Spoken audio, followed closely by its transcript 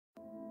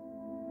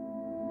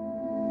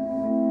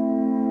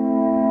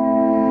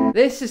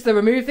This is the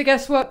Remove the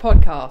Guesswork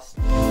podcast.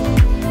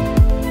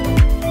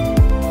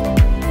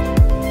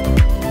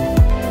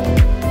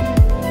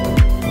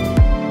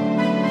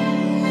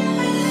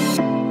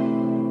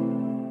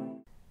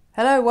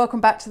 Hello, welcome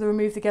back to the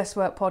Remove the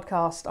Guesswork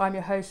podcast. I'm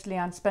your host,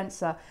 Leanne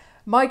Spencer.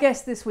 My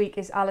guest this week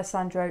is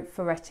Alessandro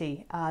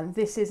Ferretti, and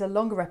this is a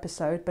longer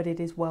episode, but it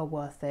is well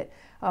worth it.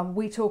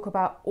 We talk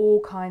about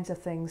all kinds of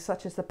things,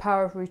 such as the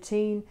power of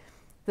routine,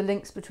 the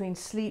links between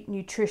sleep,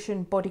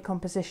 nutrition, body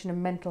composition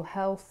and mental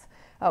health,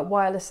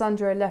 why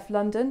Alessandro left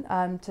London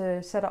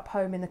to set up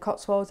home in the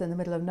Cotswolds in the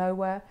middle of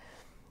nowhere.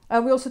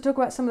 We also talk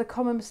about some of the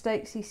common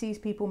mistakes he sees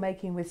people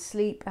making with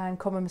sleep and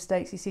common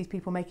mistakes he sees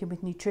people making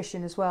with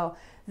nutrition as well.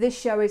 This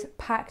show is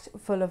packed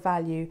full of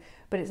value,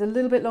 but it's a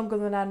little bit longer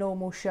than our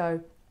normal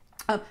show.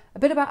 A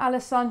bit about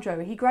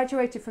Alessandro. He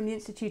graduated from the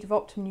Institute of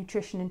Optimum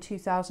Nutrition in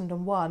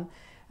 2001,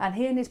 and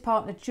he and his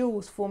partner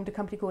Jules formed a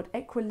company called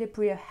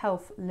Equilibria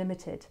Health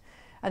Limited.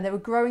 And they're a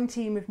growing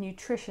team of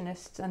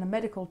nutritionists and a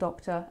medical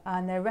doctor,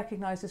 and they're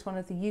recognised as one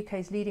of the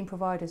UK's leading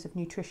providers of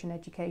nutrition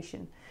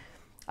education.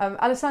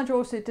 Alessandro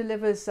also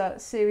delivers a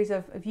series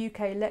of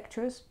UK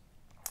lectures,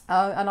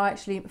 and I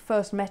actually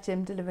first met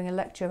him delivering a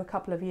lecture a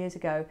couple of years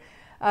ago.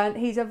 And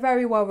he's a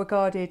very well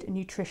regarded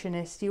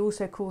nutritionist. He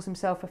also calls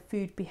himself a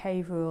food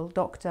behavioural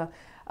doctor.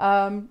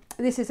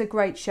 This is a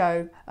great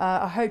show.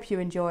 I hope you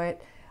enjoy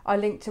it. I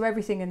link to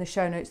everything in the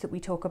show notes that we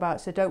talk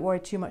about, so don't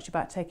worry too much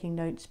about taking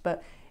notes.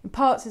 But in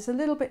parts it's a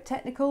little bit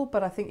technical,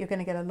 but I think you're going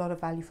to get a lot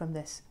of value from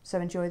this. So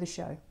enjoy the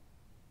show.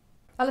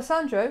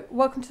 Alessandro,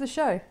 welcome to the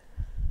show.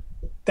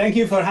 Thank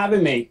you for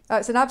having me.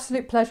 It's an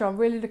absolute pleasure. I'm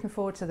really looking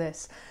forward to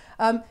this.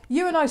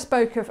 You and I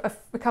spoke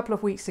a couple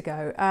of weeks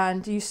ago,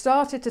 and you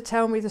started to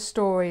tell me the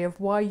story of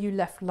why you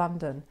left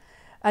London.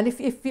 And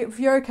if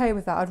you're okay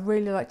with that, I'd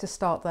really like to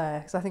start there,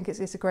 because I think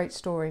it's a great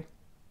story.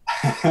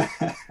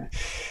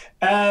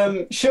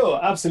 Sure,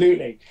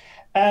 absolutely.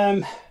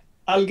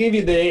 I'll give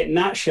you the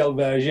nutshell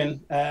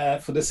version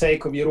for the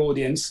sake of your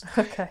audience.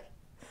 Okay.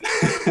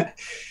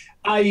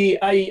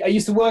 I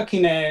used to work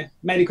in a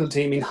medical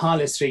team in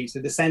Harley Street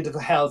at the Centre for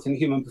Health and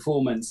Human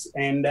Performance,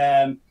 and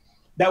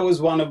that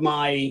was one of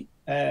my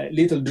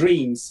little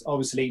dreams,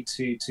 obviously,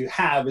 to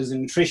have as a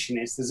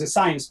nutritionist, as a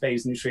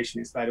science-based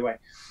nutritionist, by the way.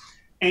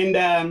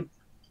 And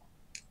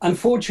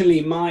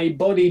unfortunately, my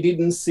body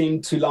didn't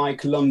seem to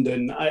like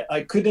London.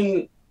 I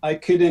couldn't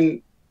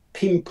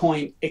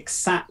pinpoint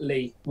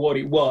exactly what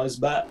it was,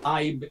 but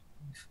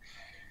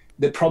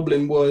the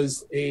problem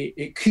was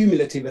a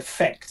cumulative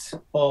effect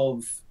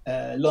of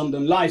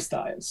London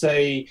lifestyle.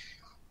 So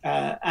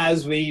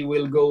as we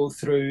will go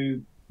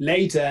through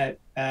later,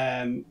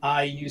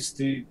 I used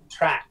to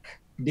track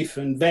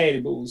different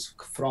variables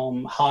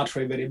from heart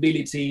rate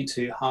variability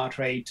to heart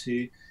rate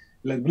to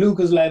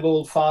glucose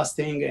level,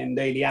 fasting and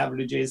daily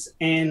averages.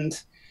 And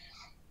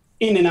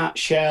in a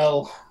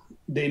nutshell,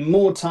 the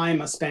more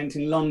time I spent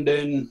in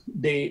London,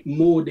 the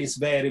more these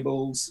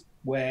variables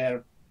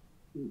were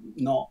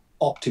not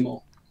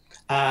optimal,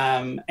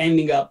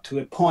 ending up to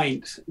a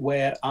point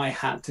where I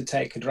had to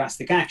take a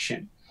drastic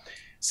action.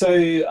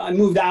 So I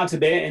moved out a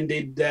bit and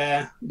did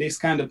this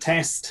kind of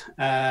test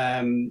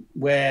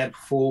where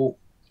for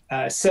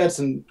a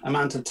certain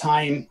amount of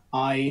time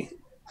I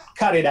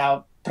carried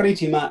out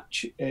pretty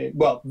much,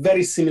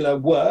 very similar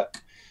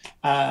work,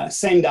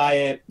 same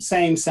diet,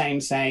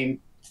 same,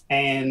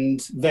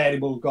 and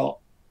variable got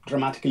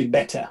dramatically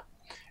better.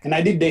 And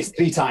I did this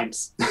 3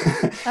 times.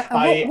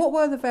 What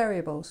were the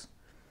variables?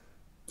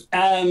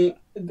 The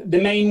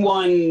main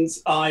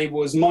ones I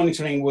was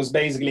monitoring was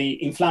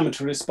basically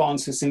inflammatory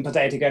responses,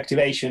 sympathetic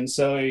activation,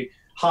 so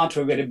heart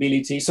rate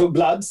variability, so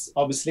bloods,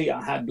 obviously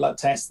I had blood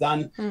tests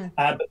done,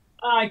 but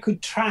I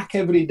could track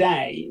every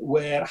day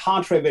where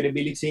heart rate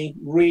variability,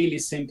 really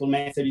simple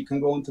method. You can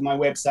go onto my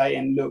website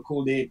and look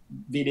all the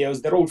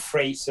videos, they're all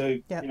free, so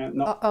yeah.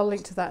 I'll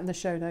link to that in the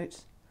show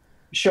notes.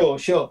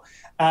 Sure.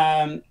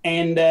 And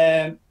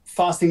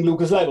fasting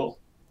glucose level.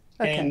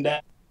 Okay. And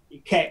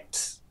it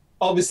kept,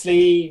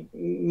 obviously,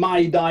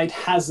 my diet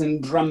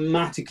hasn't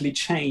dramatically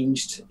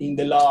changed in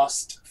the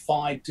last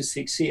 5 to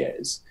 6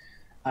 years.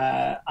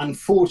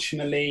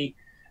 Unfortunately,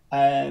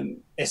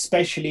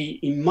 especially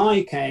in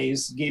my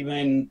case,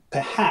 given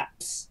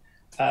perhaps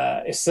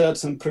a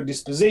certain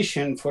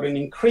predisposition for an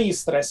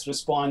increased stress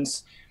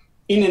response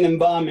in an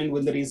environment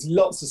where there is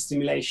lots of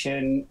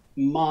stimulation,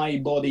 my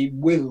body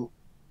will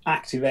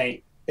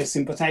activate a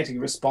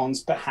sympathetic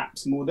response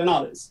perhaps more than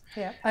others.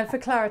 Yeah, and for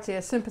clarity,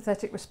 a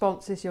sympathetic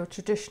response is your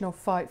traditional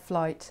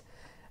fight-flight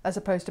as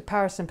opposed to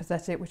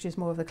parasympathetic, which is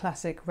more of the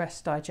classic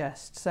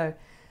rest-digest. So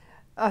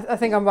I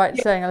think I'm right in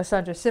saying,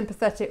 Alessandro,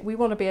 sympathetic, we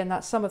want to be in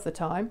that some of the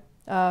time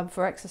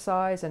for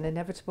exercise and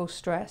inevitable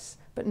stress,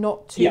 but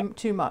not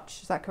too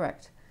much. Is that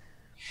correct?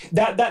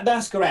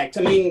 That's correct.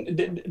 I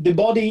mean, the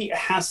body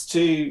has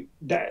to,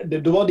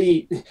 the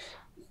body,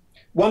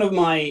 one of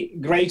my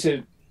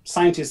greater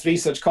scientist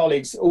research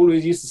colleagues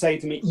always used to say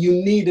to me, you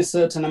need a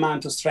certain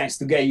amount of stress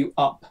to get you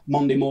up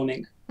Monday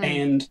morning.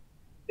 And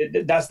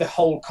that's the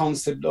whole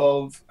concept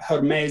of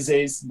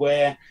hormesis,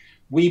 where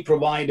we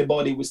provide the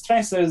body with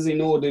stressors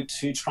in order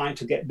to try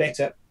to get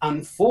better.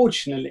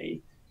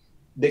 Unfortunately,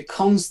 the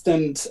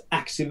constant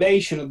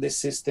activation of this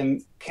system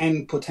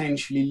can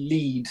potentially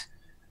lead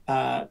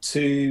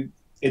to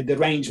a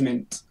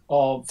derangement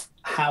of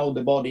how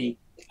the body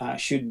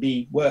should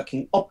be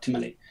working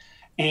optimally.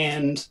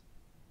 And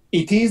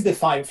it is the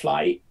fight or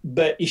flight,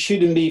 but it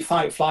shouldn't be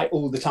fight or flight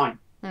all the time.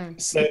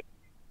 So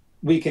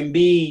we can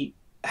be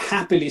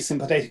happily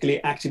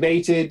sympathetically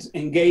activated,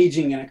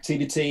 engaging in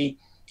activity,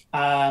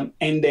 and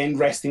then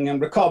resting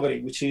and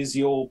recovery, which is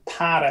your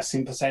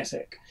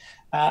parasympathetic.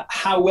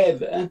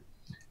 However,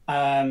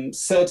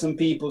 certain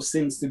people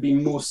seem to be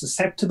more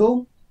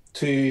susceptible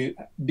to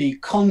be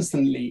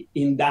constantly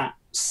in that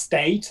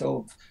state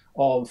of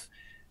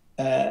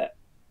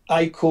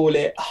I call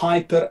it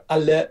hyper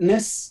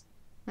alertness,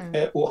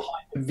 or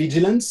hyper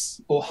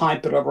vigilance, or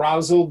hyper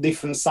arousal.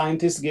 Different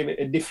scientists give it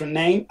a different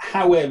name.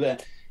 However,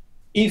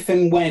 if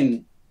and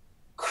when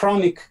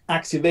chronic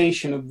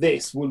activation of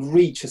this will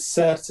reach a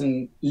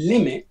certain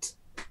limit,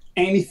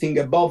 anything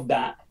above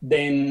that,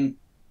 then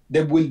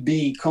there will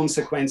be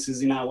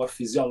consequences in our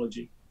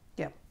physiology.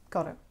 Yeah,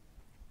 got it.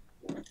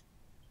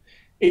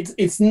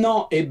 It's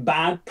not a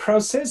bad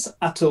process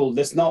at all.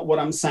 That's not what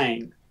I'm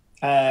saying.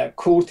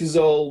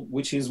 Cortisol,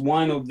 which is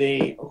one of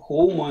the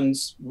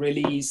hormones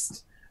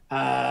released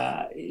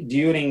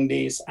during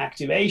this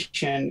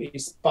activation,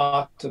 is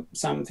part of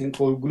something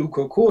called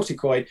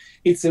glucocorticoid.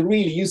 It's a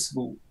really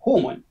useful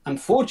hormone.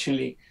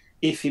 Unfortunately,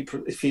 if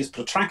it's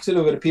protracted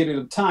over a period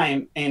of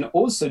time, and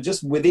also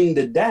just within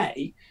the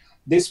day,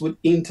 this would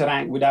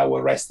interact with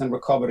our rest and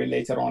recovery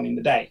later on in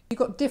the day. You've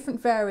got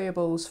different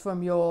variables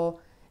from your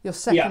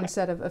second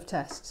set of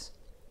tests.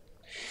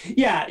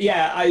 Yeah,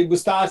 I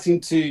was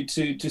starting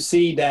to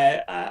see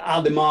that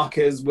other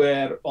markers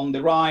were on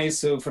the rise.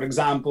 So, for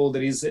example,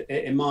 there is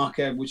a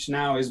marker which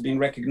now has been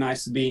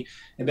recognized to be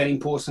a very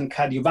important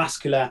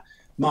cardiovascular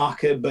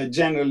marker, but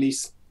generally,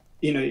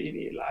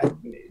 it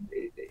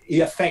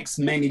affects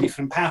many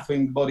different pathways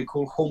in the body,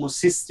 called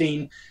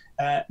homocysteine.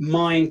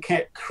 Mine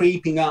kept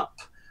creeping up,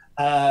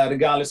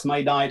 regardless.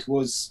 My diet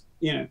was,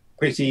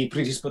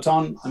 pretty spot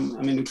on.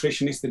 I'm a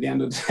nutritionist at the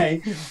end of the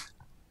day.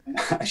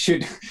 I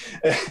should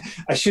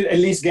at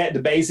least get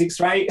the basics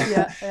right.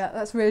 Yeah,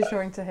 that's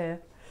reassuring to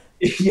hear.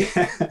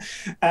 Yeah,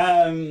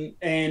 and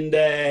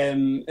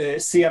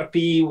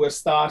CRP were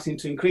starting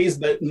to increase,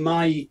 but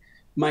my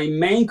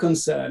main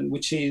concern,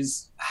 which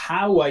is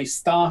how I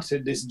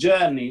started this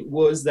journey,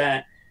 was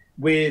that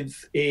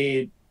with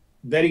a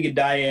very good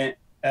diet,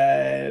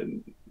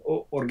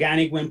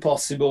 organic when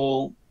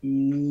possible,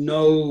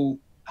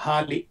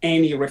 hardly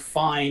any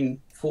refined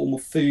form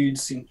of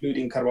foods,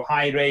 including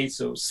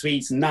carbohydrates or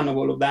sweets, none of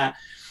all of that,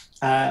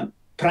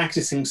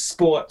 practicing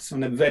sports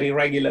on a very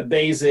regular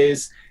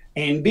basis,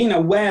 and being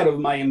aware of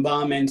my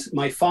environment,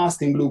 my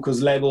fasting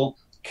glucose level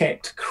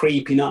kept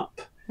creeping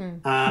up.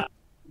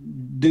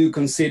 Do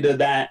consider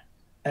that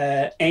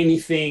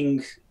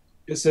anything,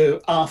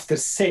 so after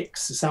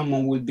 6,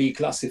 someone would be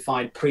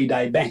classified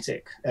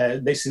pre-diabetic.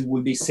 This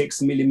would be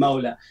 6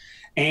 millimolar.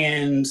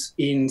 And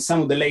in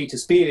some of the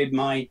latest period,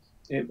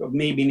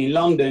 maybe in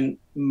London,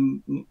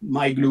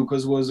 my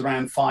glucose was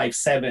around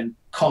 5-7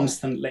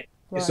 constantly.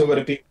 Right. So over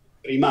a period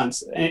of 3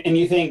 months. And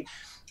you think,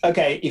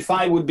 okay, if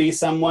I would be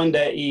someone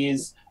that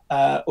is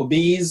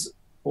obese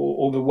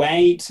or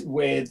overweight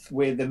with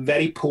a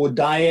very poor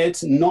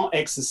diet, not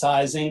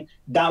exercising,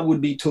 that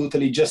would be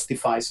totally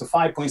justified. So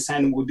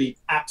 5.7 would be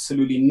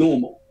absolutely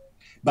normal.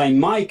 But in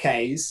my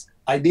case,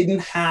 I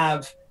didn't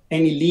have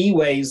any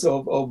leeways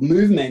of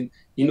movement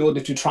in order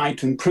to try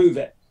to improve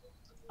it.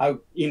 I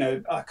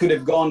could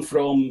have gone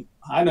from,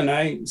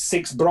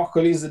 6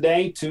 broccolis a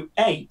day to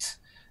 8,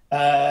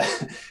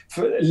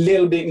 for a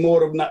little bit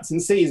more of nuts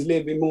and seeds, a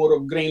little bit more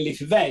of green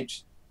leafy veg,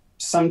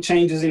 some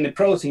changes in the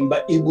protein,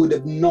 but it would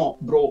have not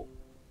brought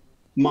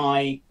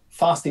my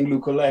fasting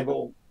glucose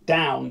level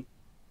down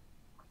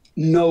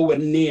nowhere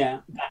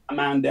near that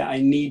amount that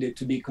I needed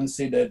to be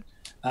considered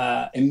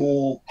a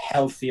more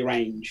healthy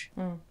range.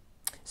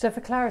 So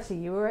for clarity,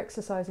 you were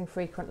exercising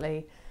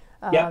frequently.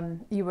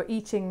 You were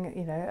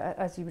eating,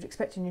 as you would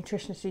expect a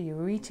nutritionist to do, you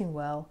were eating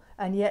well,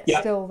 and yet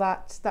still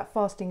that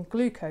fasting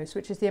glucose,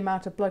 which is the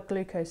amount of blood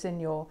glucose in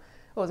your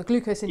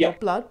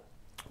blood,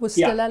 was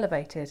still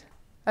elevated.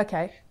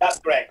 Okay. That's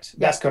correct.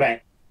 That's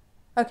correct.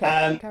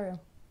 Okay, carry on.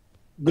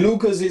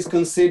 Glucose is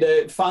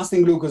considered,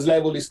 fasting glucose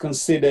level is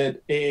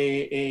considered,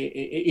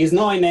 is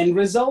not an end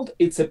result,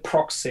 it's a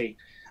proxy.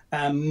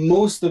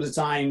 Most of the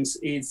times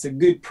it's a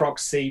good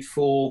proxy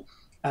for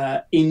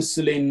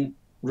insulin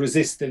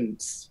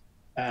resistance.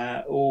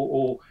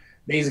 Or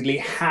basically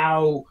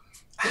how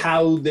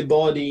the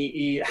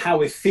body,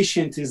 how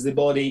efficient is the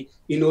body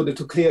in order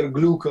to clear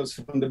glucose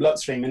from the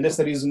bloodstream. And that's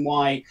the reason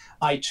why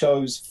I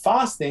chose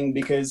fasting,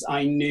 because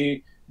I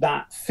knew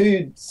that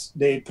foods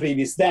the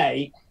previous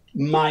day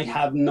might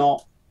have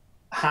not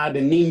had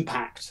an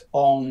impact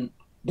on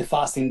the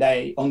fasting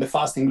day, on the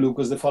fasting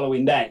glucose the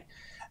following day.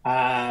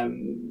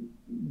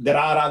 there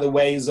are other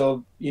ways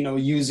of,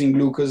 using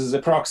glucose as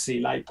a proxy,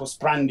 like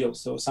postprandial.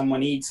 So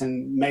someone eats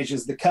and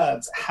measures the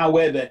carbs.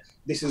 However,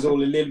 this is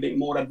all a little bit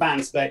more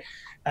advanced. But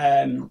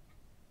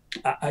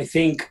I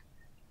think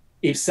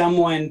if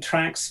someone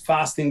tracks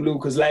fasting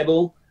glucose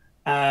level,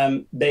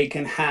 they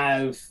can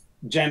have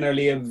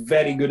generally a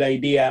very good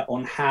idea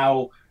on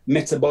how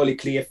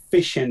metabolically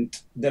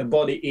efficient their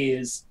body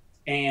is,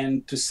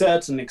 and to a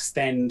certain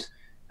extent,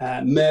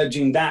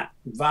 merging that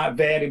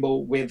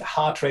variable with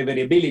heart rate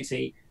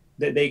variability,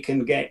 that they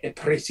can get a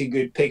pretty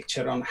good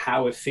picture on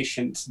how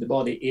efficient the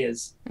body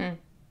is.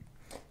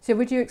 So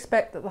would you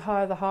expect that the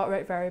higher the heart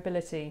rate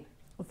variability,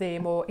 the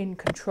more in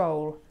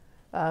control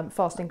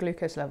fasting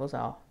glucose levels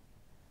are?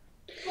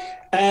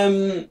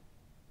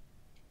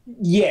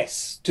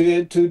 Yes,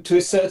 to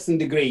a certain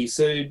degree.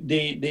 So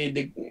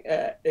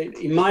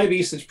in my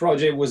research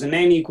project was an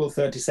N equal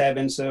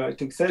 37. So I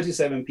took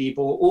 37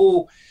 people,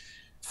 all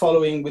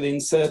following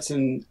within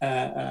certain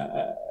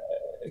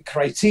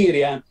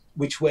criteria,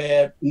 which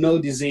were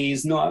no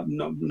disease, not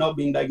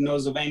being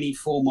diagnosed of any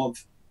form of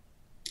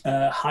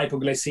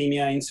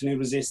hypoglycemia, insulin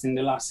resistant in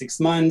the last 6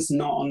 months,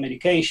 not on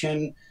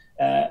medication.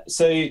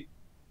 So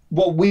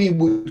what we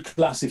would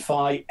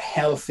classify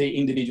healthy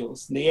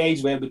individuals. The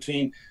age were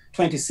between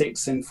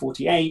 26 and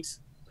 48.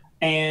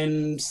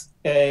 And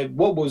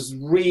what was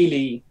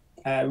really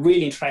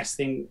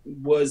interesting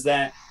was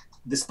that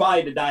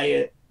despite the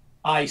diet,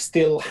 I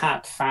still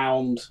had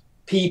found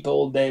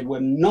people that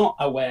were not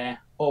aware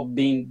of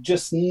being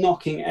just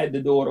knocking at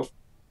the door of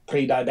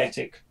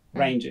pre-diabetic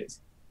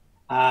ranges.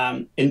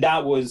 And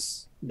that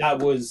was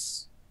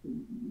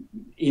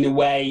in a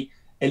way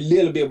a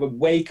little bit of a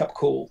wake-up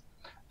call,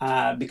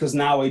 because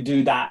now I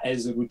do that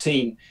as a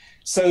routine.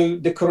 So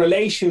the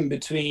correlation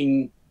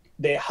between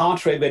the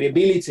heart rate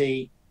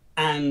variability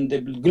and the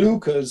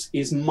glucose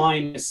is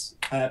minus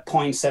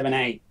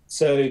 0.78.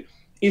 So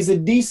it's a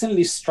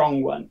decently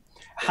strong one.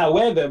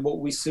 However, what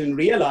we soon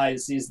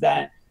realized is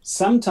that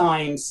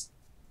sometimes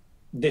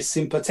the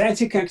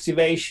sympathetic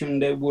activation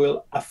that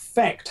will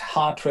affect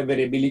heart rate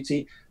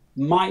variability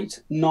might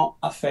not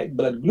affect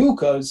blood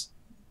glucose,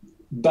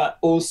 but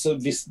also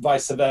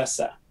vice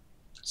versa.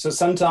 So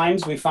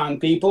sometimes we find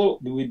people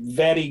with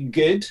very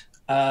good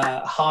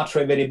heart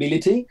rate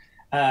variability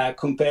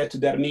compared to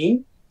their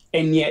mean,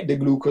 and yet the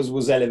glucose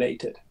was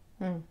elevated.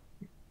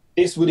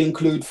 This would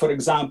include, for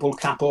example,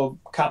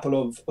 couple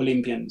of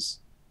Olympians.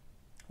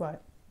 Right.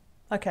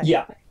 Okay.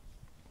 Yeah.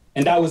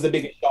 And that was the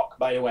biggest shock,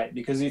 by the way,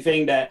 because you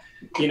think that,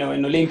 in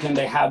Olympian,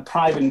 they have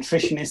private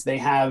nutritionists, they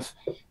have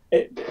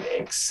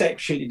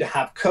exceptionally, they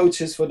have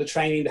coaches for the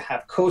training, they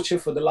have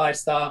coaches for the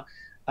lifestyle,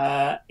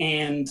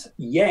 and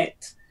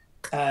yet,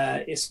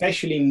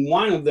 especially in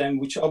one of them,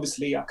 which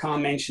obviously I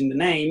can't mention the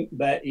name,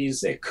 but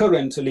is a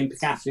current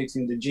Olympic athlete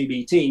in the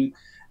GB team.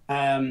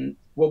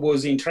 What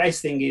was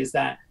interesting is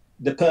that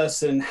the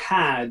person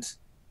had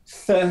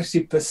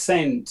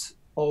 30%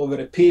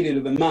 over a period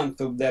of a month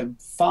of their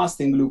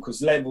fasting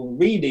glucose level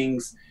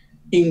readings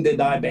in the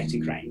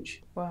diabetic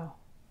range. Wow.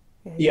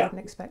 Yeah, you wouldn't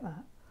expect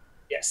that.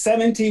 Yeah,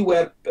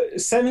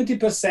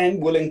 70%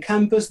 will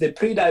encompass the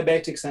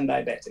pre-diabetics and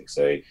diabetics.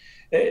 So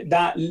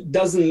that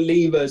doesn't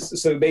leave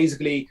us, so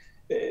basically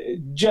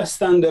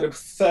just under a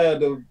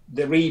third of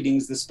the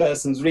readings this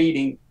person's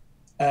reading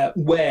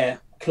were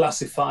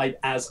classified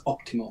as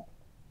optimal,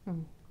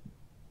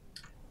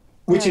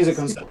 which is a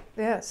concern.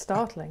 Yeah, it's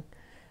startling.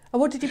 And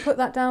what did you put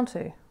that down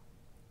to?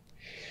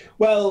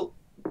 Well,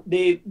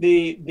 the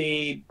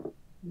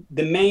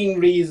main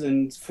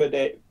reasons for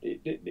that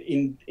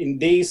in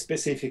these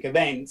specific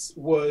events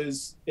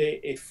was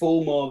a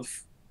form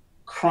of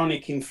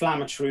chronic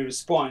inflammatory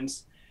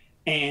response,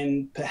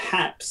 and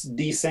perhaps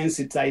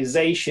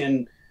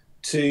desensitization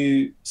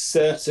to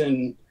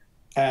certain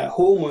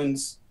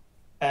hormones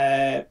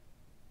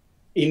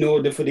in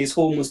order for these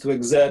hormones to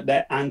exert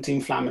their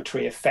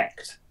anti-inflammatory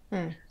effect.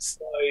 So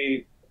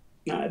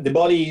the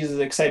body is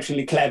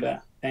exceptionally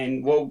clever,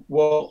 and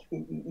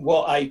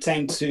what I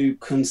tend to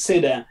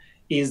consider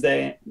is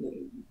that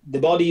the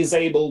body is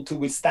able to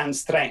withstand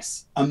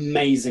stress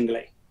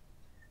amazingly,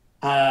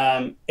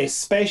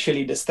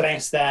 especially the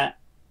stress that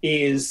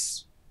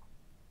is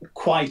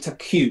quite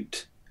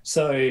acute.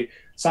 So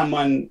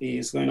someone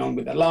is going on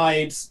with their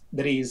lives,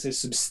 there is a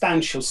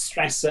substantial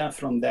stressor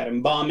from their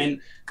environment,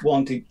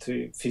 wanted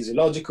to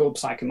physiological,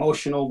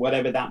 psycho-emotional,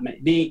 whatever that may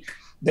be.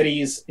 There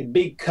is a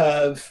big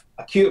curve,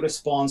 acute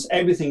response,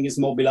 everything is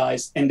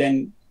mobilized, and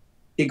then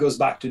it goes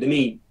back to the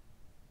mean.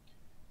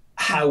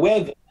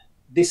 However,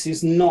 this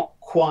is not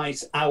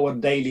quite our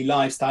daily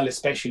lifestyle,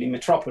 especially in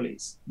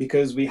metropolis,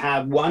 because we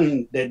have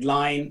one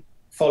deadline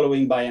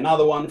following by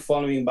another one,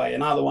 following by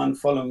another one,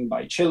 following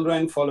by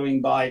children,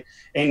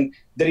 and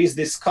there is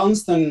this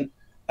constant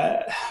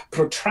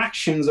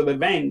protractions of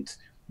event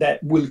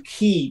that will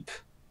keep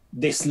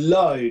this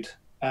load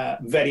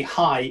very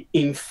high.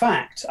 In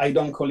fact, I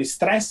don't call it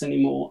stress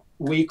anymore.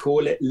 We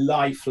call it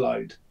life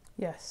load.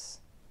 Yes.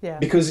 Yeah.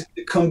 Because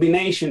the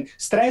combination,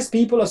 stress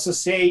people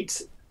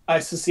associate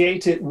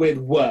it with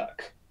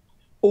work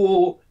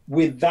or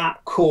with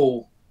that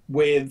call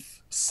with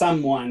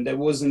someone that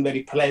wasn't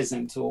very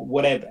pleasant or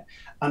whatever,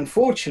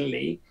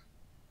 unfortunately,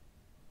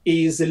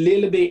 is a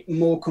little bit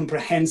more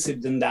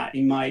comprehensive than that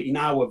in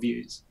our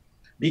views,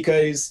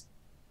 because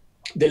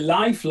the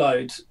life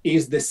load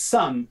is the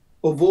sum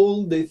of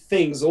all the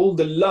things, all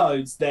the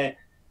loads that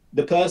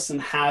the person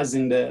has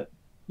in their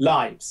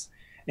lives.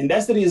 And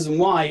that's the reason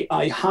why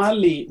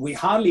we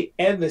hardly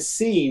ever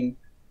seen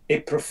a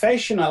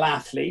professional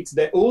athlete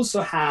that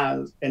also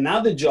has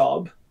another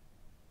job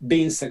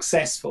being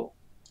successful,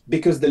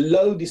 because the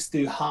load is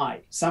too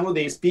high. Some of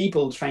these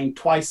people train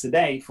twice a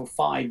day for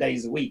 5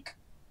 days a week.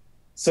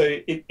 So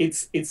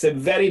it's a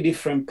very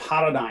different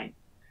paradigm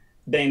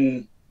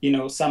than,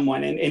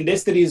 someone. And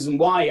that's the reason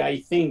why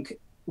I think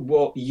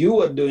what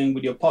you are doing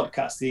with your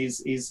podcast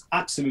is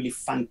absolutely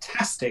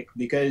fantastic,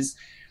 because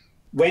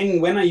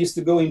when I used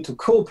to go into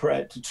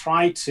corporate to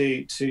try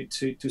to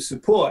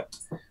support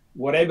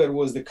whatever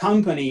was the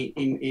company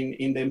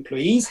in the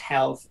employees'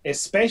 health,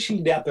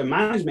 especially the upper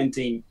management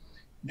team,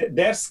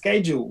 their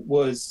schedule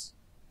was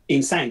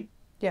insane.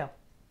 Yeah.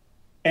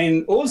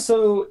 And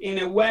also, in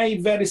a way,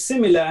 very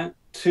similar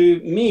to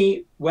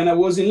me when I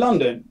was in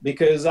London,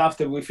 because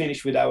after we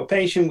finished with our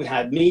patient, we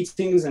had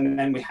meetings, and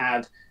then we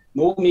had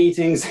more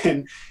meetings,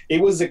 and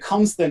it was a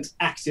constant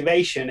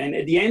activation. And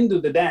at the end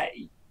of the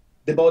day,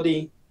 the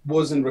body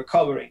wasn't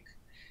recovering.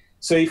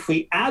 So if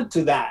we add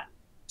to that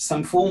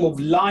some form of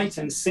light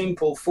and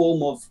simple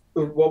form of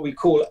what we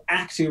call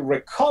active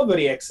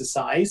recovery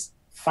exercise,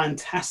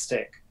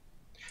 fantastic.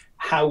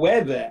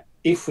 However,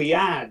 if we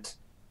add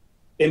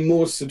a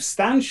more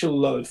substantial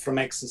load from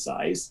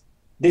exercise,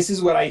 this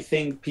is where I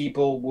think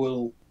people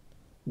will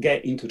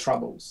get into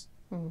troubles.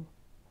 Mm.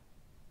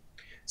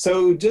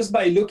 So just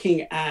by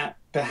looking at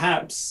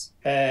perhaps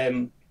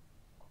the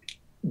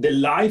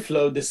life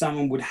load that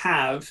someone would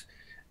have,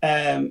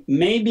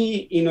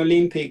 maybe in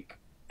Olympic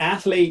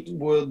athlete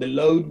the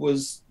load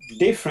was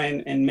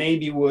different, and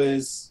maybe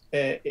was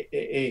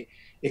a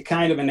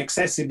kind of an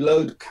excessive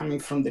load coming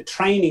from the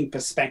training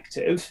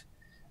perspective.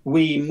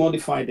 We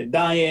modified the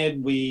diet,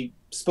 we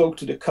spoke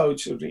to the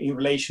coach in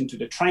relation to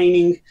the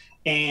training,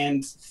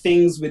 and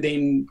things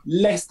within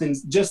less than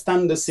just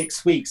under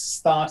 6 weeks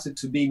started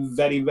to be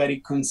very,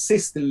 very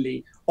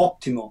consistently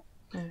optimal.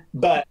 Mm.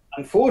 But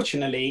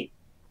unfortunately,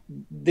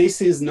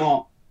 this is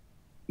not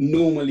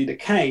normally the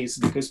case,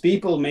 because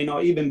people may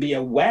not even be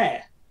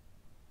aware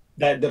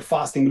that the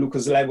fasting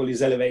glucose level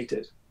is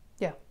elevated.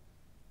 Yeah.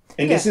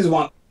 And this is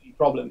one of the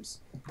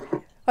problems.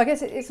 I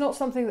guess it's not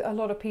something that a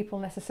lot of people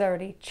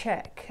necessarily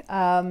check.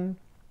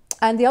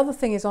 And the other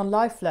thing is on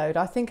life load.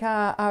 I think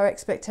our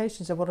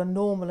expectations of what a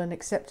normal and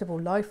acceptable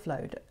life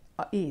load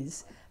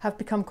is have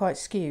become quite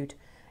skewed.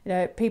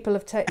 People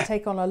have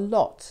take on a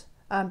lot,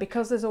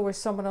 because there's always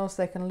someone else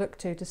they can look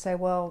to say,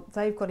 well,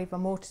 they've got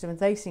even more to do and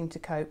they seem to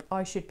cope,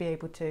 I should be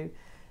able to,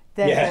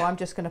 therefore I'm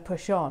just going to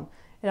push on.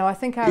 I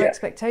think our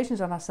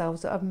expectations on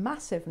ourselves are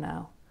massive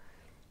now.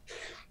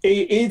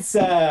 I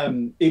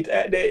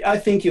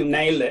think you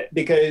nailed it,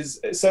 because,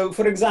 so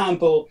for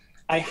example,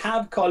 I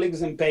have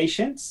colleagues and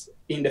patients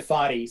in the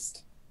Far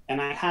East, and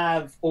I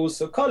have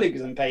also colleagues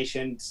and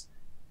patients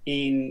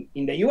in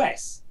the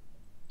US.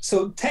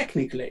 So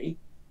technically,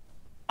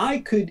 I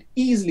could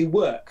easily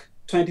work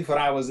 24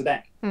 hours a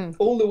day,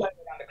 all the way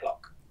around the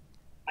clock.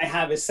 I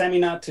have a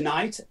seminar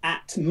tonight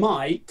at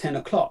my 10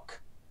 o'clock.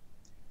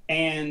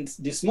 And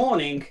this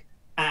morning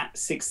at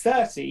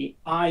 6:30,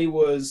 I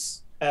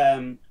was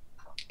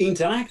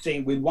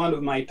interacting with one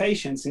of my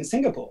patients in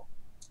Singapore.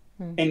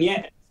 And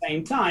yet at the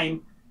same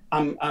time,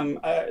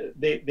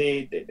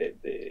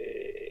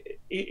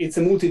 it's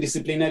a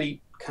multidisciplinary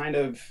kind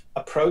of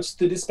approach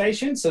to this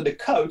patient. So the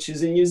coach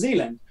is in New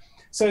Zealand.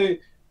 So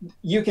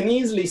you can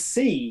easily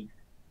see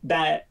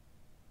that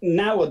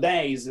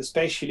nowadays,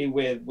 especially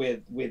with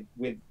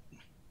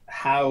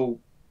how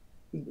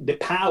the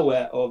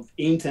power of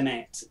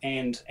internet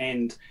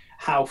and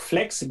how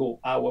flexible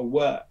our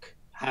work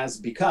has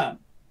become,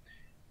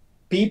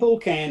 people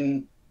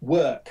can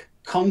work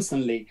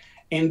constantly.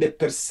 And the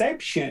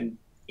perception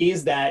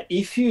is that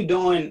if you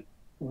don't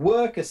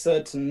work a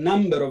certain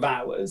number of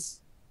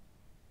hours,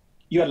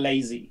 you're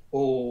lazy,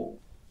 or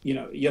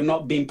you're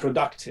not being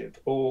productive,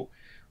 or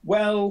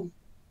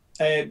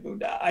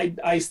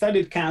I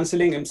studied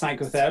counseling and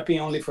psychotherapy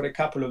only for a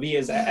couple of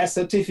years at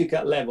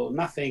certificate level,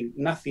 nothing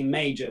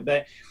major,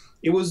 but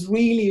it was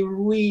really,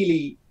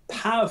 really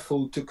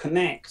powerful to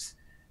connect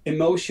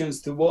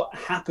emotions to what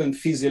happened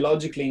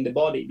physiologically in the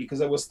body,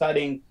 because I was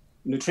studying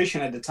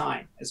nutrition at the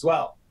time as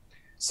well.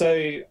 So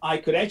I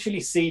could actually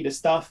see the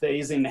stuff that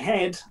is in the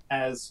head,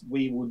 as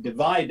we would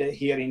divide it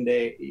here in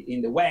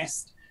the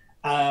West,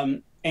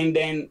 and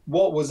then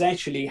what was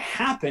actually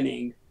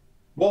happening.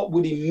 What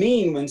would it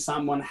mean when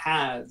someone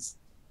has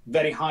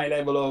very high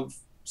level of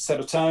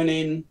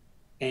serotonin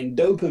and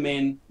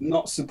dopamine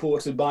not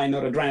supported by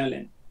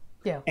noradrenaline?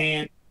 Yeah.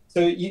 And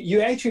so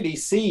you actually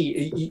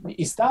see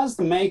it starts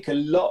to make a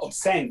lot of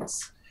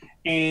sense.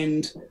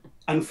 And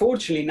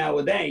unfortunately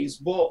nowadays,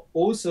 what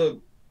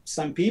also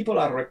some people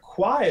are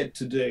required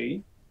to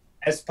do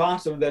as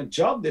part of their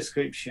job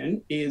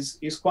description is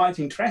quite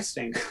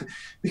interesting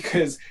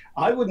because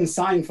I wouldn't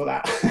sign for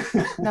that.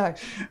 No.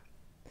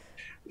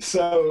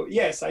 So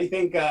yes, I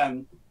think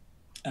and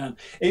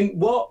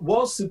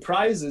what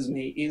surprises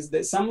me is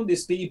that some of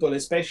these people,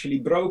 especially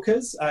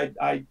brokers,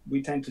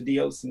 we tend to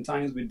deal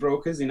sometimes with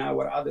brokers in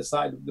our other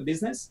side of the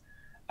business,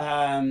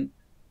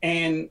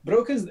 and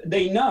brokers,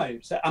 they know,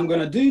 so I'm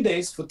going to do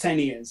this for 10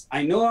 years.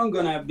 I know I'm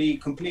going to be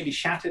completely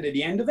shattered at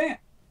the end of it,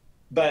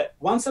 but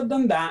once I've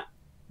done that,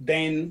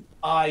 then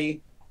I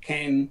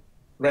can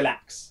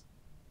relax.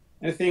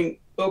 And I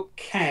think,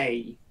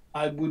 okay,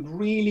 I would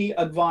really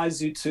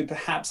advise you to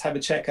perhaps have a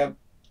checkup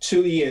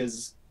 2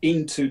 years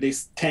into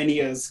this 10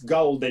 years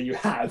goal that you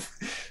have,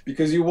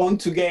 because you want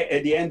to get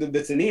at the end of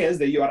the 10 years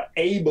that you are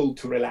able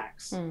to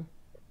relax.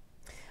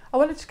 I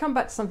wanted to come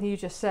back to something you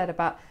just said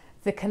about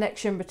the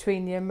connection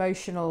between the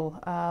emotional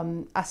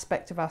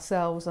aspect of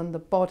ourselves and the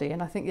body.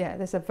 And I think, yeah,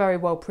 there's a very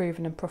well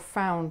proven and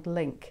profound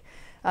link.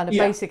 And a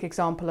basic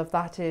example of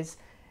that is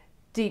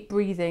deep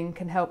breathing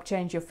can help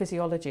change your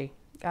physiology.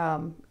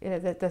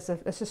 There's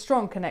a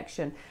strong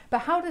connection. But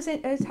how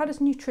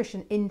does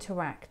nutrition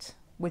interact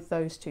with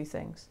those two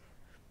things?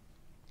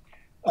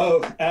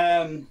 Oh,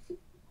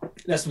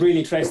 that's really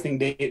interesting.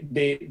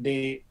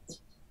 The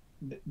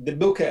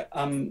book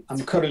I'm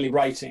currently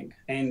writing,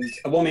 and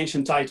I won't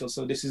mention title,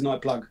 so this is not a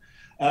plug.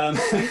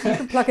 You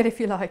can plug it if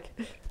you like.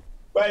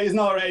 Well, it's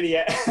not ready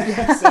yet.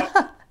 So,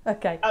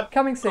 okay,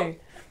 coming soon.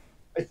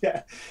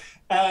 Yeah.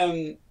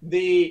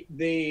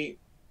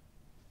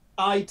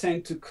 I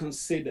tend to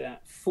consider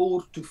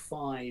 4 to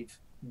 5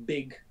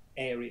 big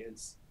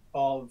areas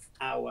of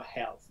our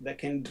health that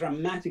can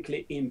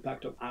dramatically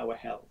impact on our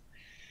health.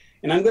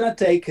 And I'm going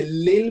to take a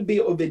little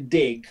bit of a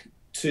dig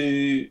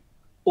to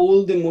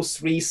all the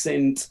most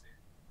recent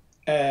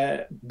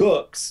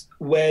books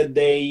where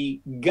they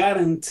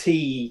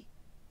guarantee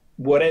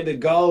whatever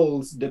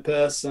goals the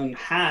person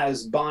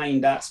has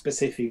buying that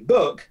specific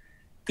book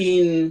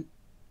in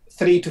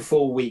 3 to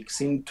 4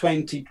 weeks, in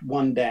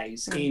 21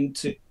 days,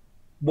 into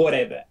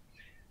whatever.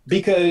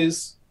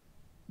 Because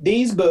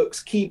these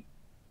books keep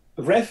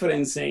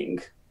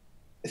referencing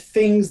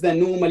things that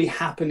normally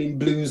happen in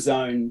blue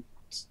zone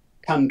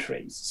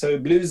countries. So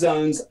blue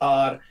zones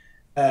are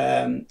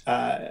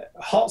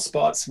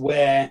hotspots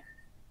where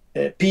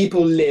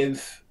people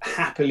live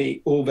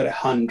happily over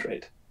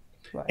 100.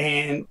 Right.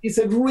 And it's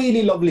a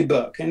really lovely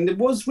book. And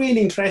what's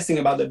really interesting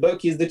about the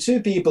book is the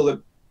two people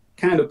that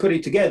kind of put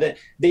it together,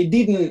 they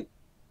didn't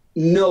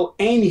know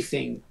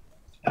anything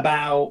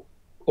about,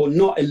 or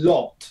not a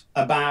lot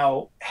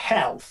about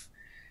health.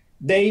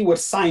 They were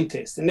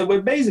scientists, and they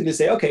would basically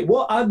say, okay,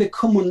 what are the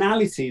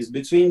commonalities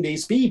between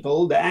these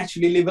people that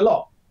actually live a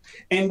lot?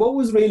 And what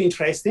was really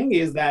interesting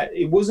is that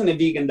it wasn't a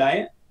vegan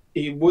diet,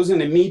 it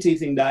wasn't a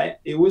meat-eating diet,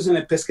 it wasn't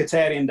a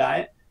pescatarian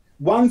diet.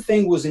 One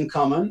thing was in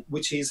common,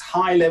 which is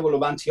high level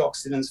of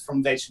antioxidants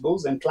from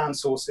vegetables and plant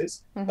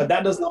sources, but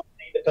that does not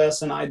make the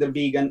person either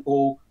vegan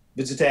or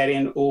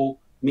vegetarian or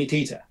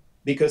meat-eater,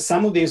 because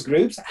some of these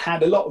groups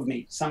had a lot of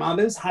meat, some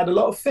others had a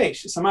lot of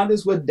fish, some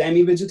others were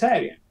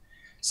demi-vegetarian.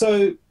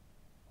 So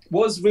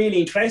what's really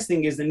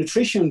interesting is the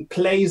nutrition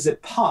plays a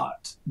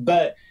part,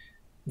 but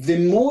the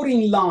more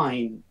in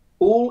line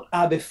all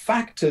other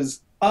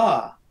factors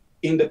are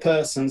in the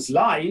person's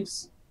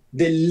lives,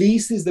 the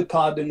least is the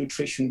part that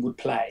nutrition would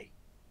play.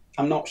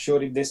 I'm not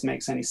sure if this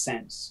makes any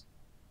sense.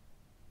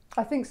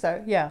 I think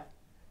so, yeah.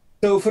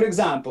 So, for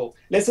example,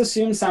 let's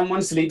assume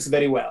someone sleeps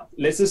very well.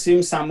 Let's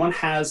assume someone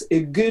has a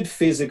good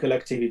physical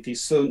activity,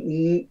 so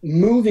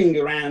moving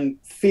around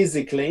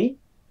physically,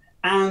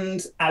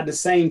 and at the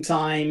same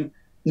time,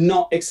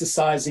 not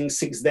exercising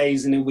 6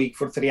 days in a week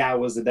for 3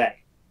 hours a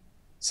day.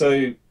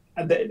 So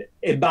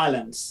a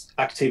balanced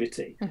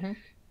activity.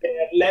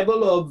 The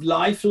level of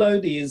life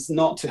load is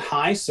not too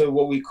high, so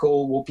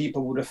what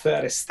people would refer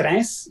as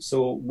stress,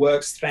 so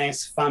work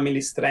stress,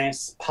 family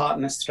stress,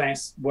 partner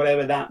stress,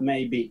 whatever that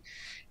may be.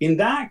 In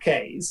that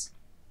case,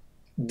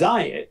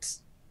 diet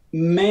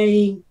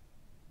may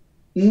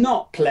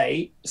not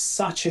play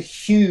such a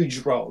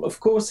huge role. Of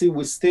course, it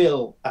will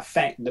still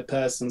affect the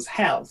person's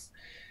health,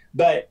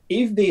 but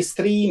if these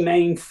 3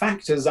 main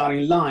factors are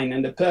in line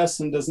and the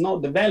person does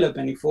not develop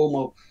any form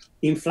of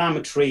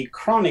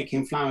chronic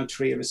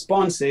inflammatory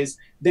responses,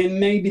 then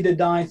maybe the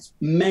diet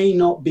may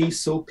not be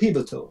so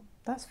pivotal.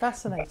 That's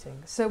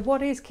fascinating. So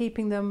what is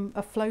keeping them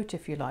afloat,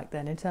 if you like,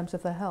 then, in terms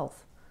of their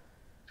health?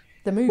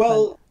 The movement?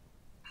 Well,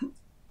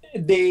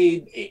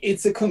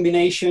 it's a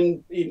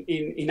combination,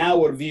 in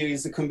our view,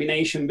 is a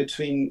combination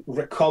between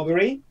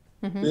recovery,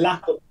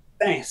 lack of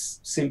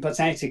stress,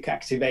 sympathetic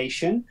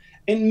activation,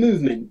 and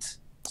movement.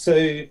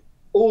 So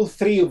all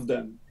 3 of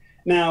them.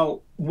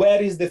 Now,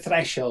 where is the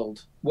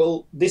threshold?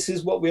 Well, this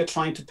is what we're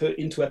trying to put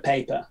into a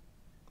paper,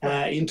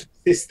 into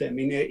a system,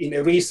 in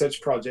a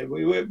research project.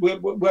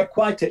 We're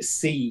quite at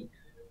sea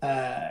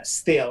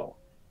still,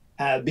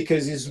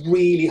 because it's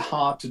really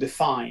hard to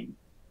define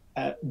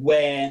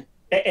where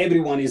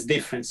everyone is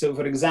different. So,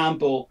 for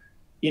example,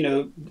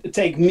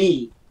 take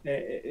me,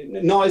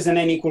 not as an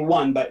unequal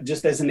one, but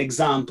just as an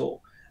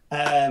example.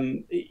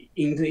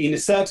 in a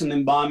certain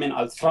environment,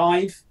 I'll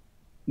thrive.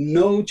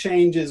 No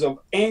changes of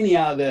any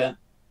other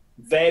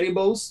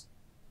variables.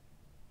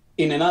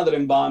 In another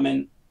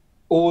environment,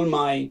 all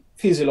my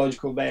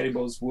physiological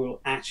variables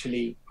will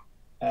actually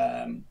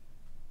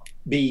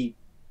be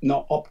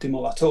not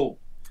optimal at all.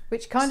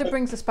 Which kind of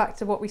brings us back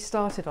to what we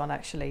started on,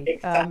 actually.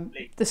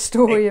 Exactly. The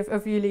story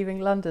of you leaving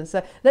London.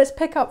 So let's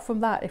pick up from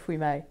that, if we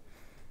may.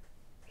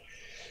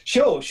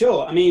 Sure.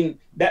 I mean,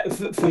 that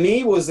for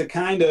me was a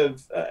kind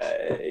of,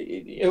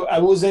 I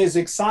was as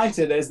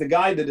excited as the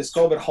guy that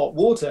discovered hot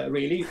water,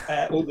 really,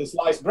 or the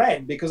sliced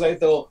bread, because I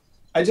thought,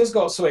 I just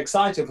got so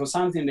excited for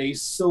something that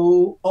is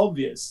so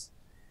obvious.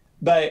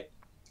 But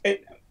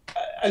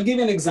I'll give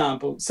you an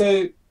example.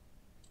 So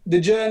the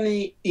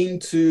journey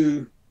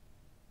into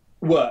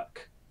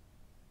work,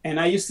 and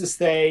I used to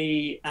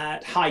stay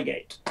at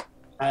Highgate.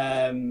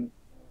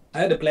 I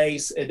had a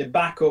place at the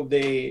back of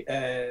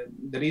there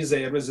is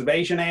a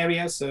reservation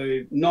area,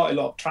 so not a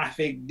lot of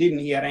traffic, didn't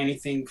hear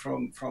anything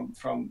from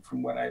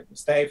where I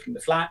stayed, from the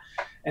flat,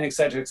 and et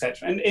cetera, et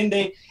cetera. And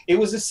it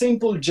was a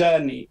simple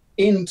journey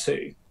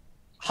into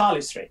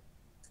Harley Street.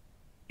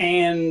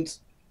 And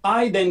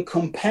I then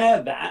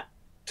compare that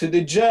to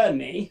the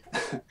journey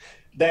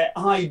that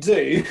I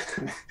do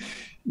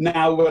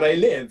now where I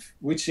live,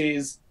 which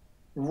is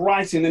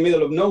right in the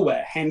middle of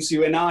nowhere. Hence,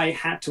 you and I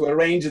had to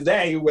arrange a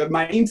day where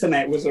my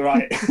internet was all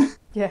right.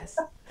 Yes.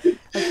 And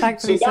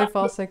thankfully, so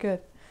far, so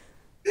good.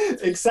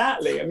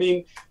 Exactly. I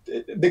mean,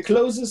 the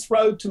closest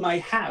road to my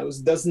house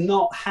does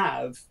not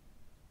have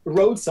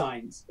road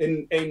signs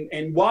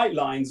and white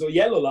lines or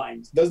yellow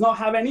lines. Does not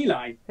have any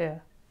line. Yeah.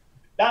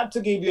 That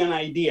to give you an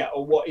idea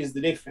of what is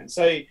the difference.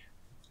 So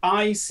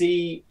I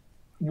see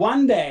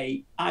one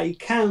day I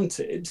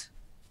counted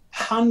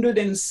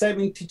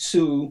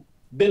 172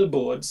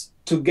 billboards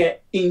to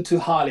get into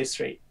Harley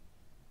Street.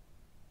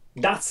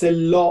 That's a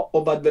lot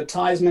of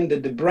advertisement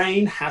that the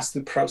brain has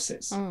to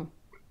process. Wow.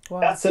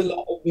 That's a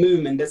lot of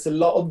movement. That's a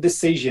lot of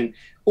decision.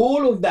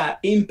 All of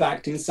that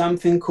impacting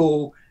something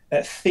called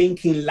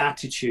thinking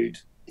latitude.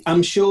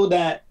 I'm sure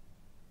that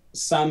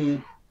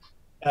some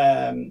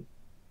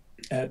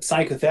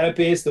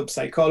psychotherapists or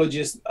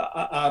psychologists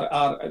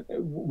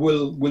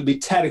will be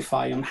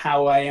terrified on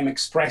how I am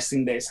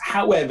expressing this.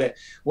 However,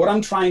 what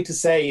I'm trying to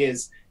say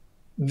is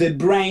the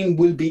brain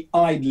will be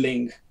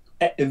idling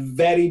at a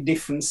very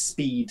different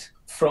speed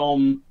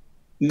from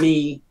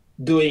me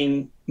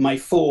doing my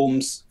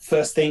forms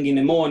first thing in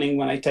the morning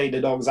when I take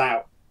the dogs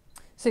out.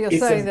 So you're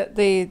saying that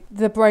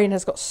the brain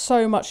has got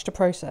so much to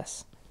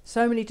process,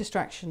 so many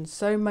distractions,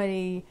 so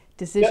many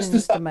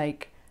decisions to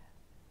make.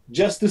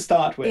 Just to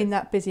start with. In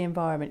that busy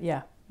environment,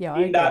 yeah.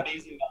 In that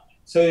busy environment.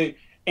 So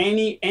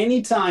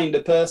any time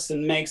the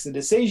person makes a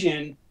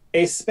decision,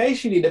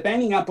 especially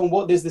depending upon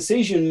what this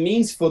decision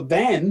means for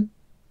them.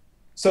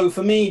 So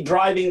for me,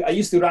 driving, I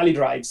used to rally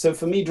drive. So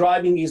for me,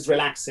 driving is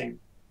relaxing.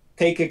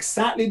 Take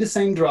exactly the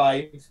same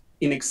drive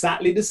in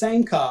exactly the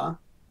same car.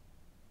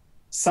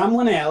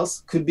 Someone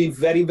else could be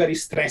very, very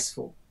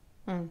stressful.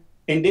 And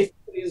this is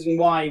the reason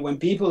why when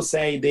people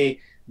say the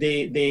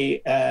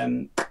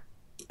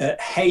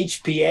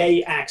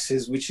HPA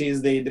axis, which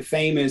is the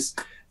famous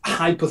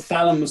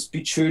hypothalamus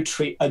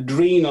pituitary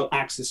adrenal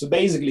axis. So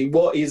basically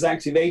what is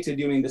activated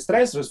during the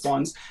stress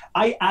response,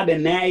 I add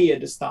an A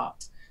at the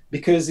start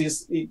because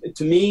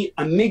to me,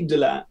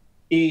 amygdala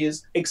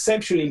is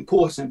exceptionally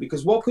important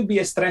because what could be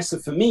a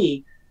stressor for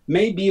me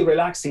may be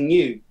relaxing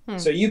you.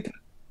 So you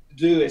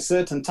do a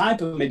certain type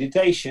of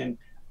meditation,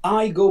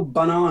 I go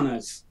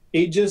bananas.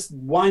 It just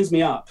winds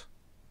me up.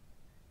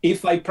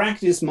 If I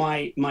practice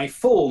my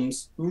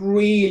forms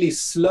really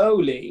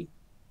slowly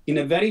in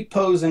a very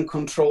pose and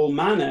control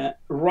manner,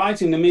 right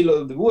in the middle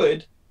of the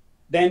wood,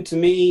 then to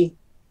me,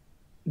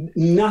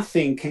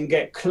 nothing can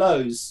get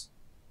close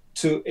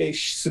to a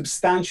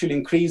substantial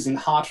increase in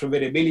heart rate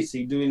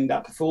variability during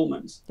that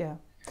performance. Yeah.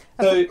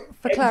 So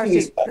for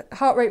clarity,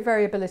 heart rate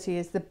variability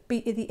is the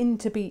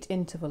interbeat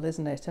interval,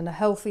 isn't it? And a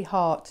healthy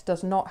heart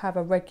does not have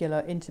a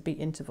regular interbeat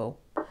interval.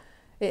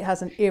 It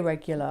has an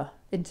irregular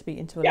interbeat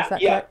interval. Is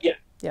that correct?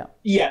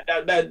 Yeah,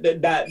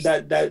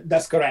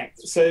 that's correct.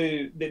 So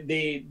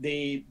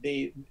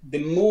the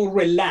more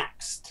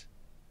relaxed,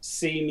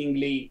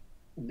 seemingly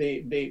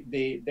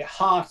the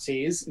heart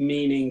is,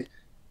 meaning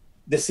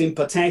the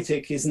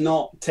sympathetic is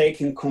not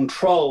taking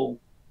control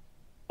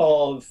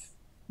of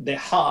the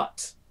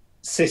heart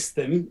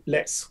system,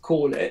 let's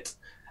call it.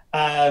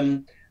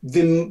 The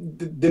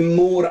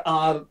more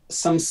are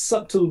some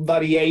subtle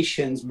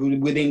variations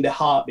within the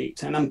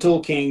heartbeat, and I'm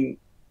talking,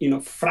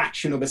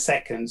 fraction of a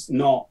second,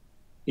 not.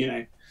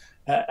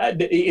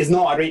 It's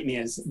not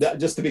arrhythmias,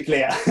 just to be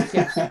clear.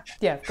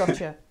 Yeah,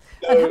 gotcha.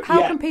 So, and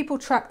how can people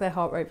track their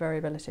heart rate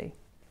variability?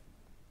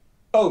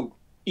 Oh,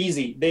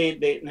 easy.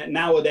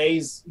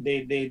 Nowadays,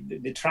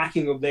 the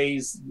tracking of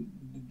these,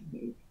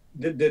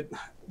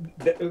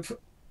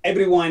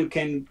 everyone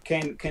can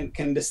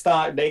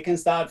start. They can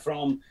start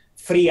from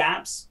free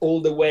apps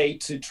all the way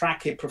to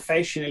track it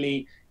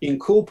professionally in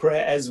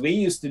corporate, as we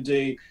used to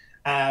do,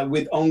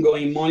 with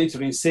ongoing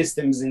monitoring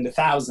systems in the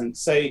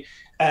thousands. So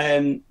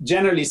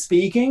Generally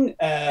speaking,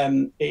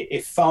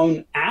 a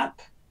phone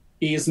app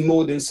is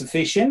more than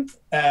sufficient.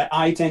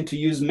 I tend to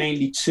use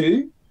mainly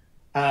two.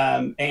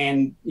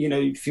 And, you know,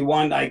 if you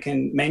want, I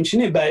can mention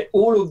it. But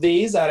all of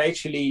these are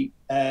actually,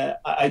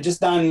 I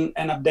just done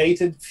an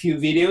updated few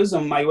videos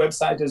on my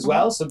website as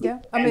well. So yeah,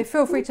 I mean,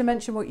 feel free to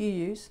mention what you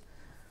use.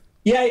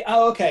 Yeah.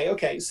 Oh,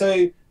 okay.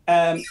 So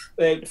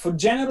for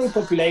general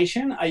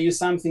population, I use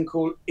something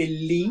called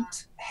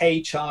Elite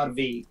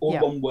HRV, or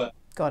one word.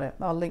 Got it.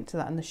 I'll link to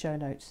that in the show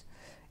notes.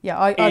 Yeah,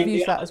 I've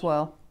used that as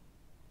well.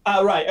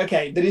 Oh, right.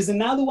 Okay. There is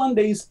another one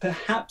that is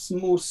perhaps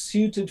more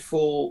suited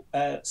for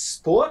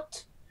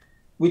sport,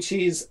 which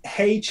is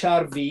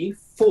HRV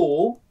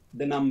for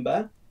the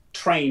number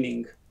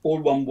training, all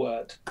one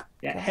word.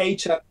 Yeah, okay.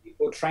 HRV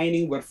for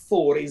training, where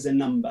 4 is a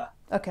number.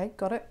 Okay,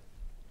 got it.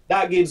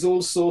 That gives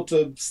all sorts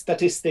of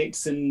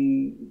statistics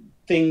and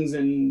things,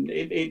 and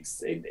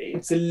it's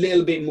a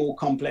little bit more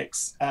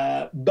complex.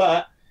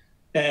 But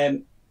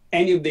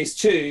any of these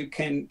two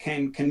can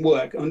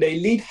work. On the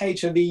Elite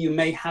HRV, you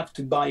may have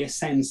to buy a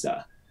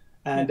sensor.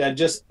 They're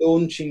just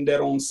launching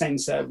their own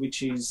sensor,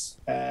 which is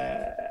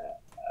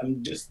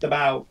I'm just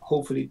about,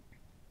 hopefully,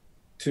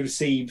 to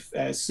receive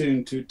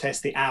soon to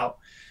test it out.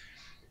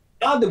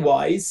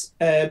 Otherwise,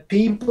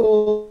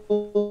 people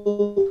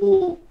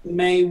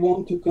may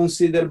want to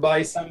consider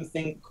buy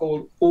something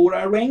called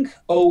Oura Ring,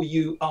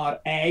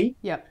 O-U-R-A.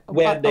 Yeah,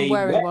 where I'm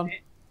wearing one.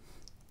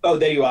 Oh,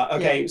 there you are.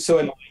 Okay, yeah. So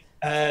am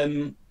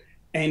I.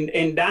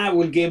 And that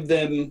will give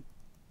them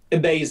a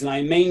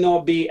baseline. May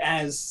not be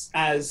as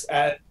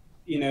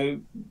you know,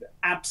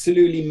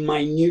 absolutely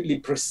minutely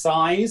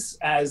precise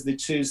as the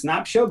two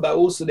snapshot, but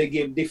also they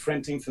give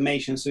different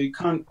information, so you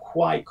can't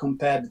quite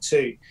compare the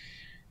two.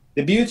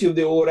 The beauty of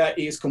the Oura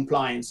is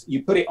compliance.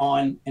 You put it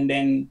on, and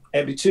then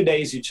every 2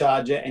 days you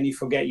charge it, and you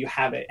forget you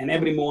have it, and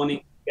every morning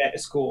you get a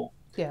score.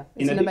 Yeah,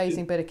 it's an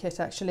amazing bit of kit,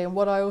 actually. And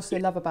what I also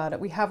love about it,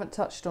 we haven't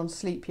touched on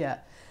sleep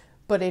yet,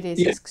 but it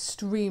is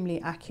extremely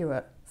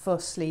accurate for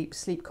sleep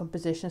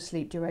composition,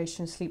 sleep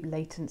duration, sleep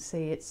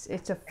latency.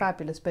 It's a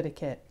fabulous bit of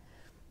kit.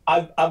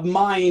 I've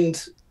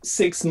mined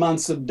 6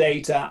 months of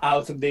data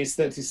out of these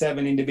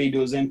 37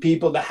 individuals, and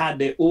people that had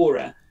the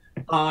Oura,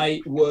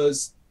 I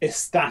was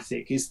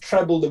ecstatic. It's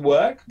treble the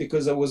work,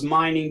 because I was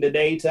mining the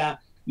data,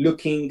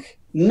 looking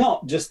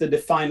not just at the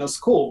final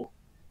score.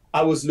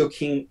 I was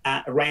looking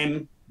at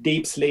REM,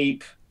 deep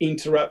sleep,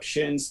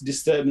 interruptions,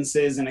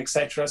 disturbances, and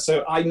etc.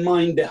 So I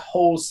mined the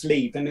whole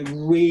sleep, and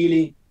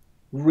really,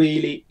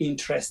 really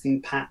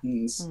interesting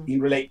patterns in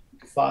relation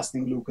to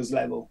fasting glucose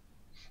level.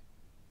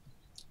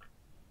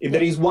 If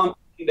there is one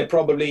thing that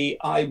probably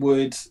I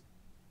would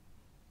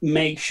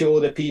make sure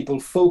that people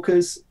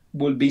focus,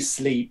 will be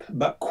sleep,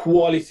 but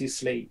quality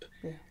sleep.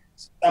 Yeah.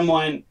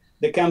 Someone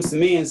that comes to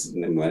me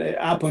and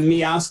upon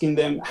me asking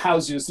them,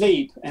 how's your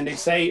sleep? And they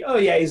say, oh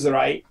yeah, it's all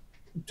right.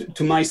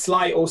 To my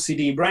slight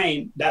OCD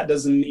brain, that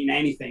doesn't mean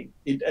anything.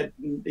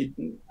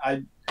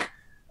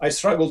 I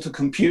struggle to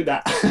compute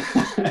that.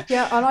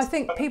 Yeah, and I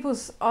think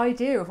people's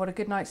idea of what a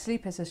good night's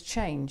sleep is has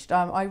changed.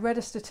 I read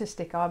a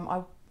statistic,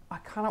 I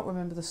cannot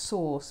remember the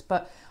source,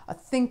 but I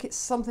think it's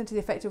something to the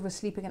effect of we're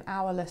sleeping an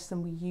hour less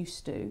than we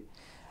used to.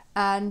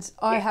 And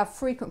I have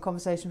frequent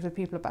conversations with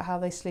people about how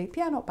they sleep.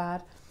 Yeah, not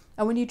bad.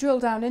 And when you drill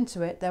down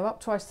into it, they're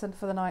up twice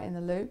for the night in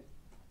the loo.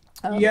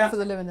 For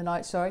the loo in the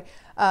night, sorry.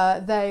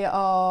 They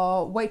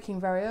are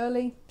waking very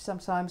early,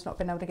 sometimes not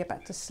being able to get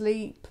back to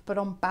sleep, but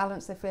on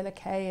balance they feel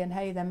okay, and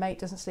hey, their mate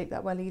doesn't sleep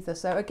that well either.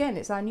 So again,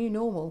 it's our new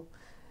normal.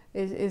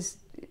 It's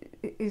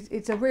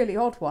a really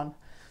odd one.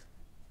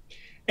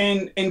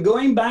 And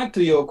going back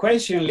to your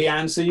question,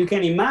 Leanne, so you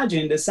can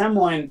imagine that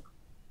someone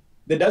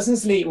that doesn't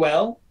sleep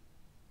well,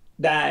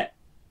 that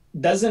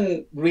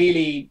doesn't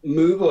really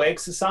move or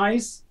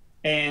exercise,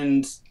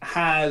 and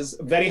has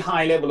very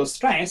high level of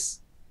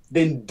stress,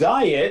 then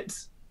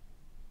diet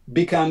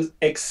becomes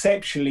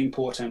exceptionally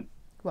important.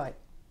 Right.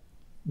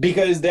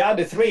 Because the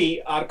other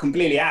three are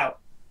completely out.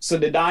 So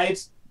the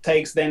diet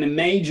takes then a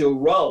major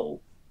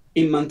role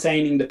in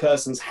maintaining the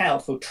person's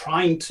health, or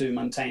trying to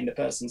maintain the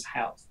person's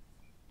health.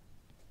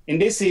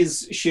 And this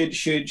is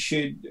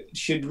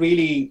should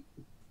really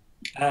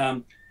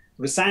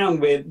resound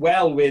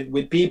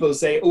with people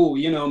say, oh,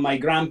 you know, my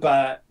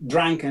grandpa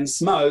drank and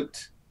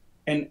smoked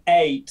and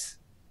ate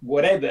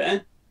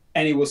whatever,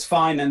 and he was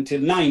fine until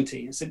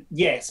 90. I said,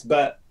 yes,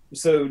 but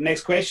so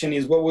next question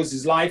is, what was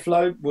his life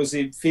load? Was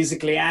he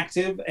physically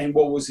active? And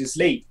what was his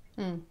sleep?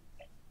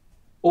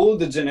 All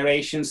the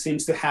generations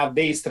seems to have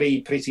these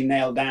three pretty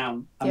nailed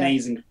down.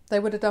 Amazing. Yeah. They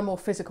would have done more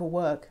physical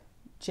work,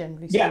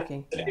 generally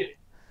speaking.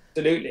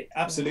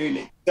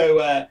 Absolutely.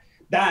 So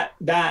that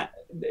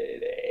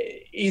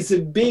is a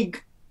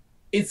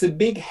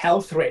big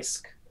health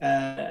risk,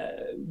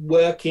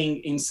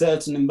 working in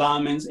certain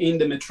environments in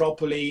the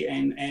metropole,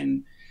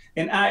 and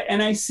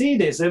I see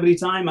this every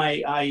time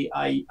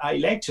I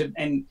lecture,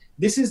 and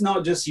this is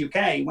not just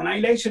UK. When I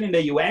lecture in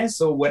the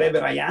US or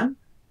wherever I am,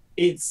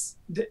 it's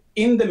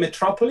in the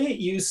metropole,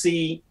 you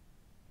see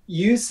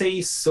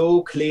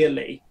so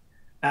clearly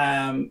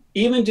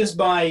even just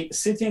by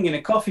sitting in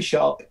a coffee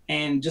shop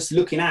and just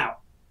looking out,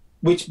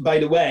 which, by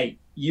the way,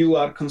 you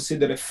are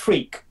considered a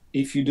freak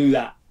if you do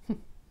that,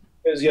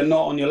 because you're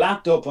not on your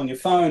laptop, on your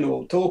phone,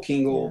 or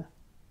talking or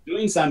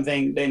doing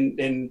something.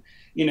 Then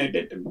you know,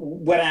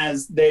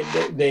 whereas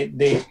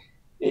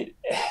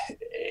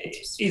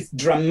it's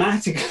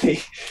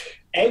dramatically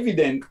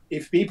evident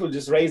if people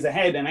just raise their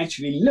head and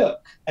actually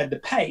look at the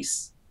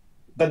pace.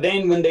 But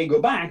then when they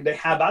go back, they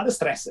have other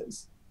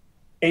stresses.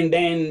 And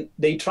then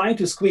they try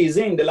to squeeze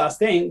in the last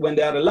thing when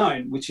they are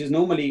alone, which is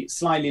normally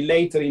slightly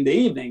later in the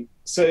evening.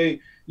 So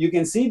you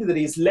can see that there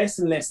is less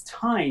and less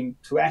time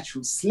to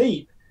actual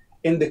sleep,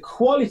 and the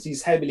quality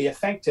is heavily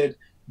affected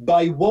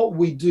by what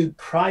we do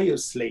prior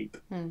sleep.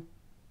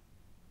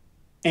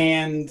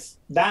 And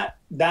that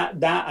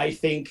I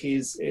think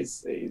is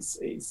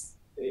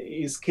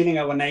killing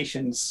our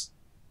nations.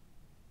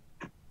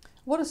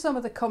 What are some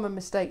of the common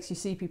mistakes you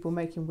see people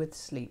making with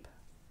sleep?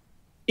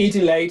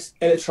 Eating late,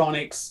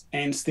 electronics,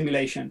 and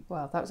stimulation.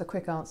 Wow, that was a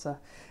quick answer.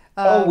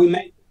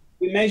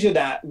 We measure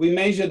that. We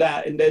measure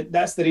that, and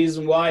that's the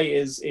reason why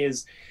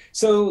is.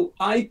 So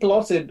I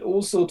plotted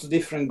all sorts of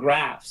different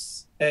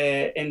graphs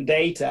and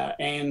data,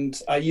 and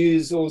I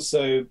use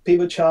also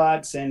pivot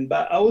charts,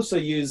 but I also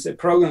use a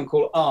program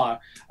called R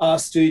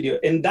Studio,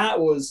 and that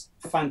was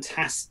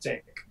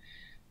fantastic.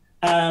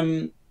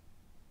 The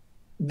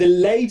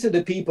later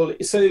the people,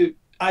 so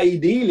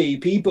ideally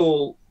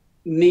people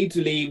need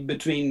to leave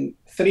between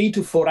 3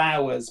 to 4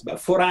 hours, but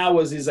 4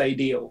 hours is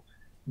ideal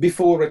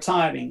before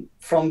retiring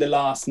from the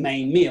last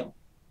main meal.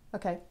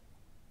 Okay.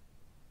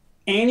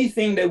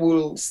 Anything that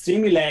will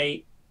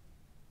stimulate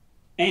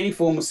any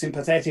form of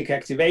sympathetic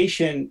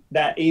activation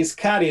that is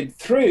carried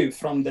through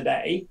from the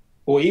day,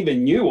 or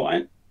even new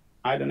one,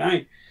 I don't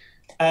know,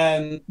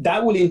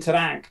 that will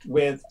interact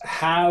with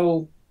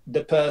how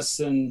the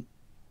person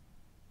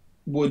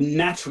would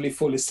naturally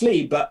fall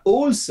asleep, but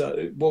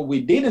also what we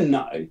didn't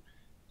know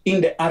in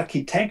the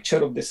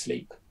architecture of the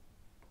sleep.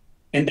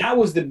 And that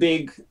was the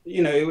big,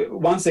 you know,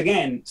 once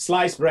again,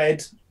 sliced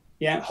bread,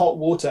 hot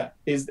water,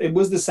 it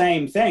was the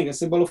same thing. I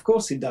said, well, of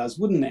course it does,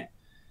 wouldn't it?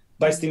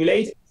 By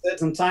stimulating a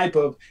certain type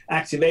of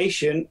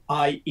activation,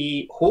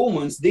 i.e.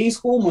 hormones, these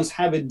hormones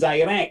have a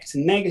direct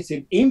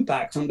negative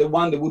impact on the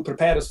one that would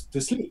prepare us to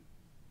sleep.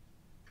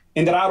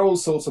 And there are all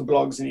sorts of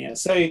blogs in here.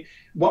 So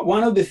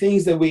one of the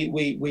things that we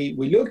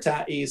looked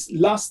at is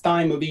last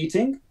time of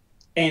eating,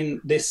 and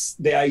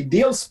the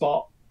ideal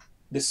spot,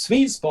 the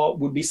sweet spot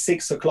would be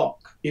 6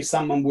 o'clock if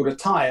someone would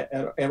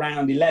retire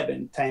around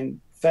 11, 10,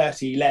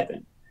 30,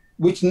 11,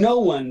 which no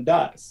one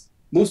does.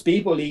 Most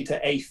people eat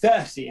at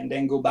 8:30 and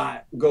then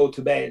go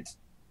to bed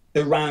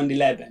around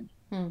 11.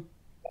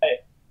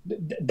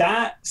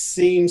 That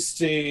seems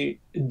to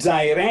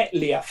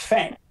directly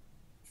affect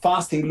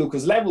fasting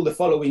glucose level the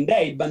following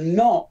day, but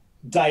not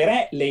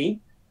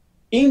directly,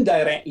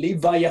 indirectly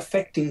by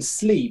affecting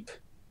sleep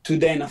to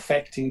then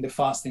affecting the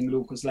fasting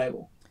glucose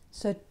level.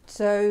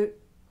 So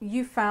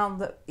you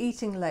found that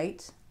eating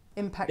late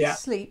impacts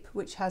sleep,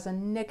 which has a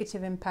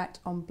negative impact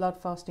on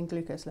blood fasting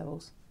glucose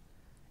levels.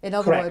 In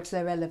other words,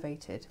 they're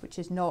elevated, which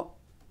is not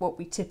what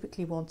we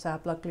typically want our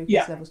blood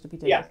glucose levels to be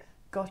doing.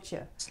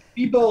 Gotcha.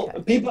 People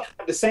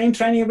have the same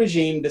training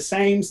regime, the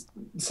same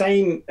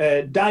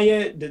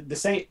diet, the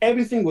same,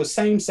 everything was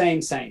same,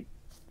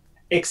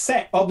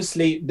 except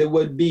obviously there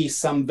would be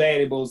some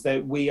variables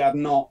that we are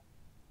not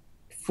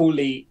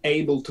fully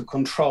able to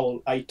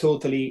control. I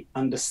totally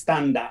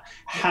understand that.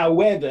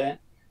 However,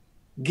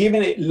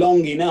 given it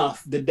long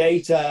enough, the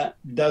data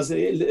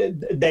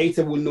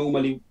will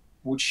normally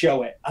would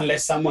show it,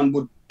 unless someone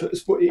would,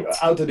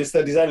 out of these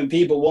 37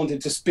 people,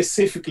 wanted to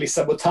specifically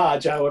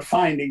sabotage our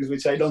findings,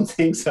 which I don't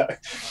think so.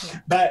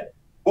 But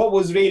what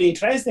was really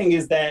interesting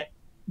is that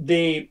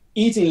the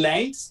eating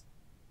late,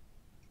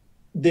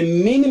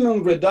 the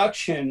minimum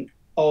reduction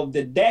of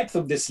the depth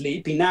of the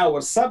sleep in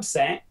our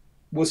subset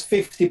was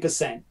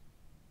 50%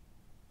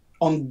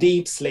 on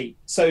deep sleep.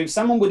 So if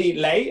someone would eat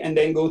late and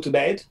then go to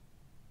bed,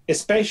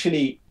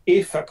 especially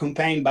if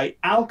accompanied by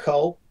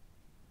alcohol,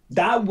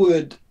 that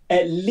would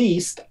at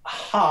least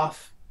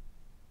half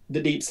the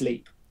deep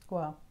sleep.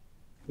 Wow.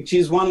 Which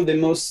is one of the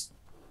most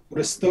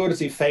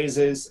restorative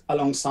phases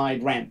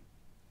alongside REM.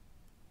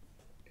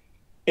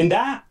 And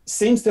that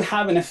seems to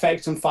have an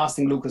effect on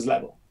fasting glucose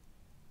level.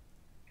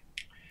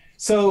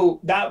 So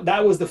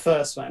that was the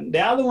first one.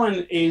 The other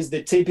one is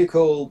the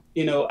typical,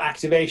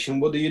 activation.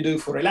 What do you do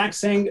for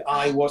relaxing?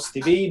 I watch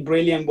TV.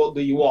 Brilliant. What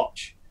do you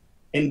watch?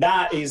 And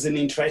that is an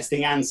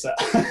interesting answer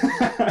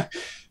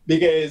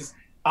because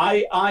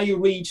I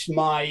reach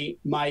my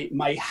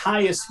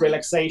highest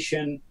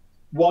relaxation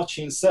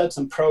watching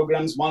certain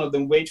programs, one of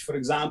them which, for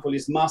example,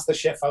 is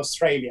MasterChef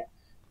Australia.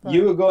 Right.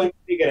 You are going to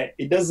figure it.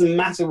 It doesn't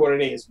matter what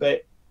it is,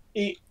 but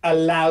it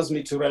allows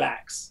me to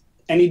relax.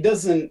 And it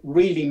doesn't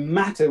really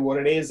matter what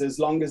it is as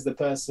long as the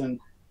person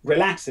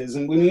relaxes.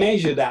 And we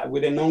measure that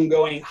with an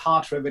ongoing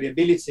heart rate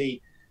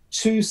variability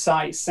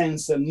two-side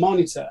sensor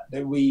monitor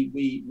that we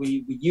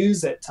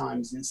use at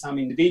times in some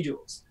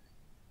individuals.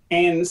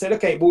 And said,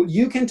 okay, well,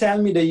 you can tell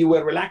me that you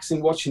were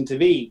relaxing watching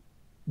TV,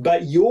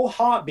 But your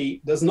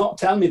heartbeat does not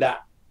tell me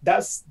that.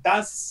 That's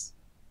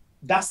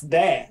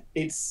there.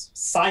 It's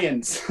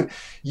science.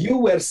 You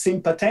were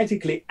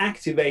sympathetically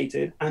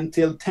activated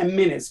until 10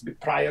 minutes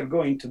prior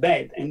going to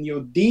bed, and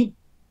your deep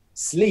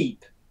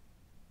sleep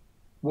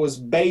was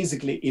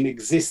basically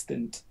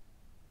inexistent.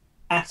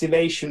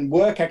 Activation,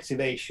 work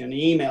activation,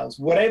 emails,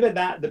 whatever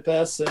that the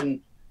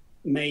person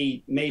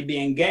may be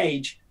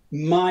engaged,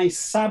 might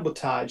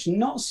sabotage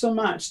not so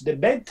much the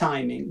bed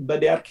timing,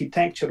 but the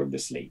architecture of the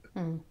sleep.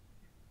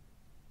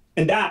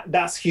 And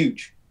that's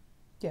huge.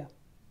 Yeah.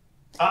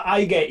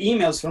 I get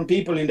emails from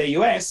people in the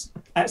US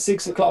at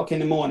 6 o'clock in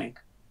the morning,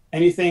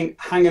 and you think,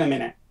 hang on a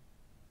minute,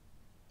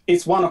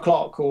 it's 1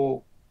 o'clock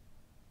or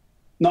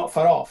not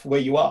far off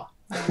where you are.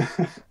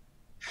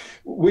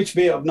 Which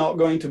bit of not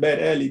going to bed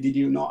early did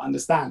you not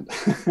understand?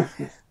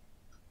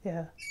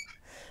 Yeah.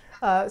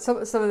 Some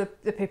of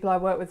the people I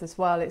work with as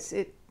well,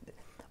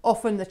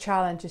 often the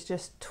challenge is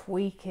just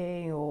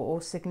tweaking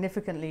or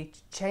significantly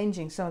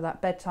changing some of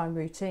that bedtime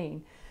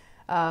routine.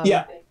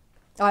 Yeah.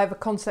 I have a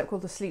concept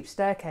called the sleep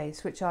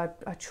staircase, which I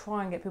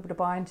try and get people to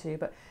buy into.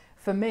 But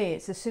for me,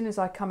 it's as soon as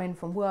I come in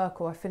from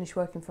work or I finish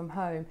working from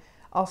home,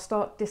 I'll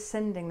start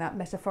descending that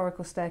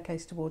metaphorical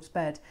staircase towards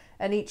bed.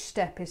 And each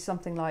step is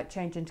something like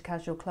change into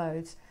casual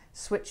clothes,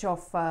 switch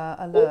off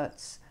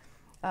alerts,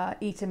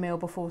 eat a meal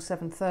before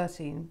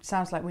 7:30.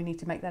 Sounds like we need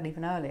to make that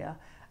even earlier.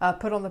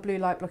 Put on the blue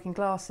light blocking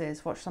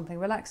glasses, watch something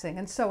relaxing,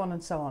 and so on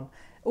and so on.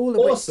 All of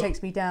which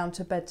takes me down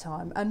to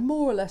bedtime. And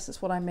more or less that's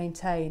what I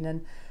maintain.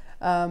 And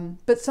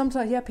but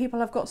sometimes, people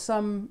have got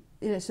some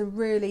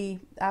really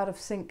out of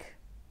sync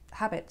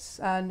habits,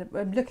 and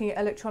looking at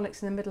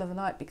electronics in the middle of the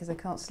night because they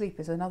can't sleep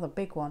is another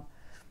big one.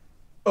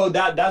 Oh,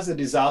 that's a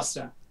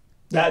disaster.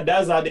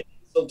 That's add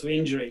insult to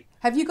injury.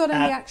 Have you got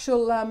any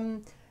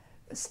actual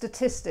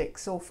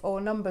statistics or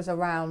numbers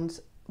around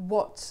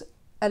what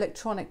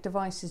electronic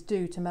devices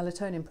do to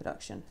melatonin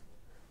production?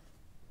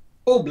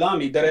 Oh,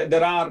 blimey,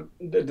 there are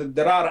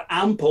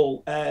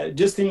ample.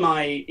 Just in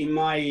my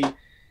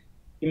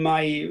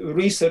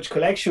research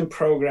collection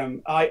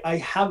program, I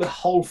have a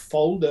whole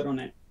folder on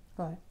it.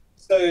 Right.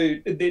 So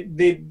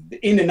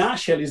in a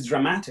nutshell, is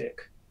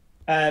dramatic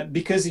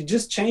because it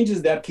just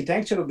changes the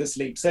architecture of the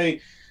sleep. So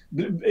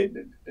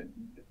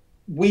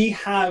we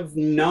have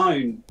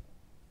known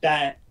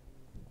that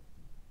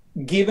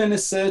given a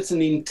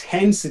certain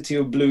intensity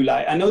of blue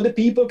light, I know that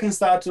people can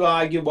start to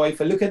argue, well, if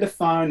I look at the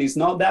phone, it's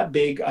not that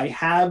big. I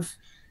have,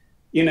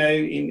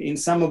 in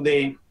some of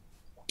the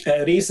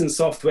recent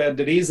software,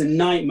 there is a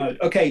night mode.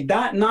 Okay,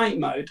 that night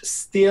mode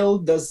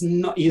still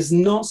is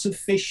not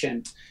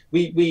sufficient.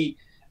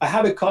 I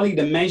have a colleague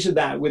that measured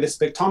that with a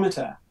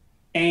spectrometer,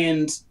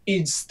 and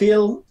it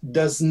still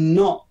does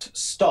not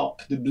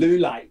stop the blue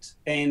light.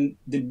 And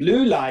the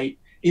blue light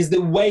is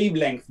the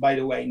wavelength, by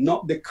the way,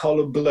 not the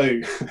color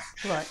blue,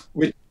 right?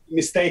 Which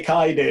mistake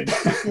I did.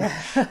 Yeah.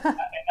 And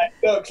I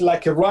looked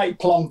like a right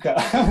plonker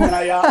when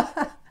I asked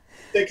the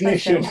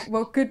technician. Okay.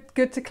 Well,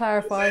 good to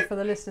clarify for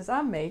the listeners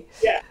and me.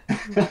 Yeah.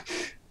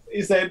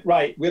 He said,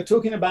 right, we're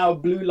talking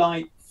about blue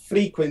light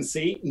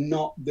frequency,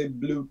 not the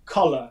blue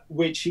color,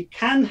 which it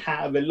can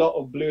have a lot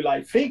of blue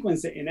light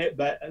frequency in it.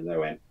 But and I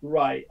went,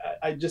 right,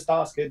 I just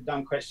asked a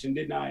dumb question,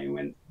 didn't I? And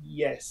went,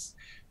 yes.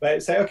 But I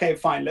say, okay,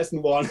 fine, let's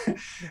move on.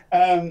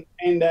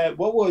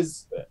 What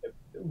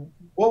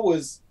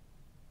was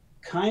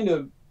kind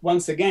of,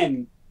 once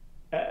again,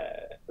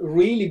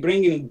 really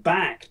bringing it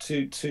back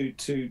to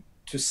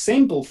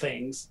simple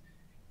things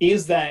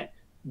is that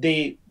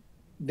the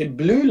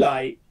blue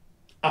light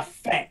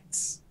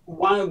affects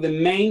one of the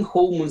main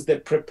hormones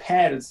that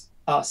prepares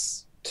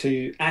us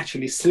to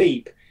actually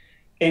sleep.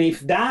 And if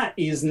that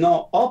is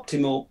not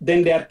optimal,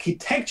 then the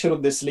architecture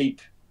of the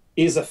sleep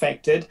is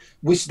affected,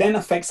 which then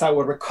affects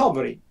our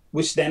recovery,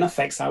 which then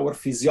affects our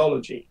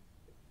physiology.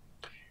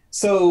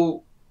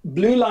 So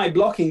blue light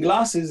blocking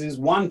glasses is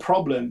one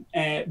problem,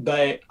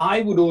 but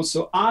I would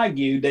also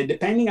argue that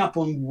depending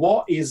upon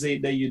what is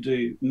it that you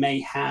do may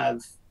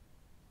have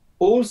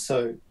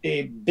also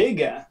a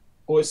bigger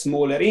or a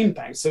smaller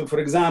impact. So for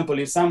example,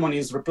 if someone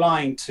is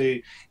replying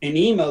to an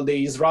email that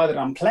is rather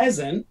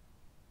unpleasant,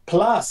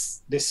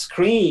 plus the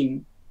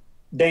screen,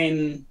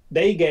 then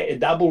they get a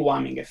double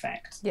whammy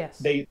effect. Yes.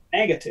 They're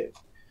negative.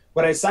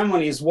 Whereas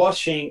someone is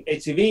watching a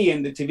TV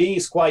and the TV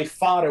is quite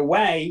far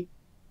away,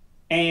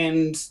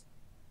 and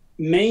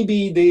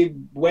maybe the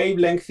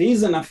wavelength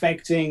isn't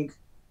affecting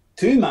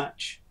too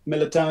much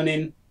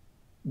melatonin,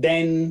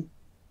 then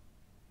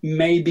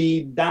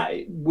maybe that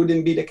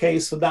wouldn't be the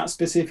case for that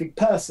specific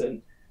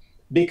person,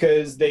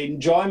 because the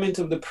enjoyment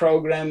of the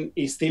program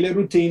is still a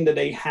routine that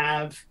they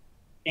have,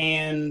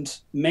 and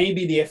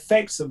maybe the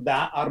effects of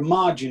that are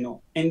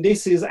marginal. And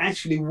this is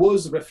actually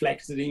was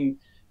reflected in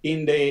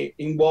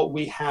what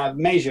we have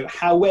measured.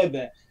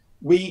 However,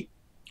 we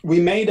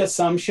made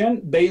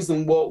assumption based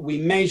on what we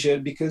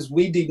measured because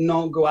we did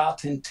not go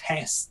out and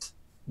test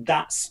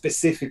that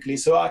specifically.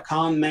 So I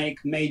can't make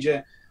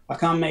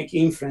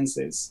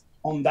inferences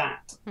on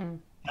that.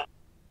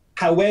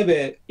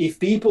 However, if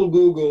people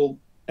Google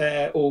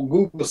or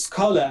Google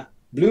Scholar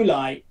blue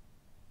light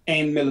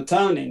and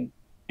melatonin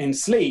and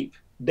sleep,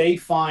 they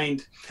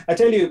find, I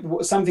tell you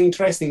something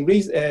interesting.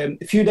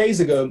 A few days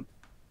ago,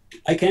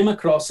 I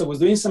was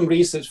doing some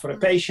research for a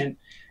patient,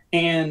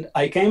 and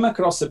I came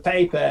across a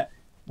paper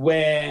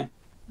where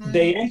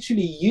they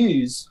actually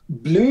use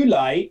blue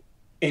light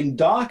and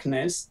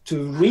darkness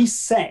to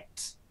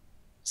reset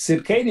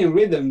circadian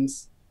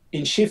rhythms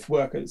in shift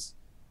workers.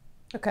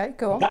 Okay,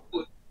 go on.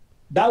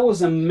 That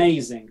was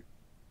amazing,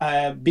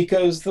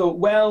 because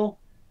well,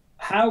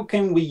 how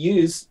can we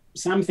use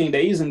something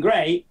that isn't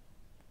great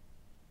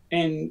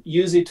and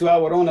use it to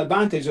our own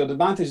advantage, or the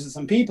advantage of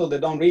some people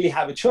that don't really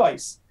have a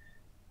choice,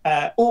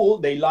 or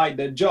they like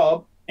their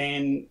job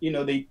and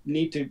they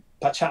need to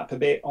patch up a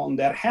bit on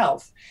their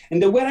health,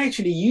 and they were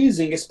actually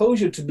using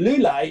exposure to blue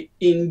light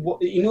in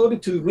order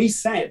to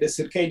reset the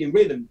circadian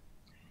rhythm.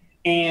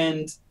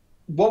 And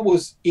what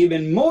was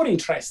even more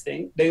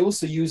interesting, they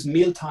also use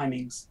meal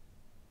timings.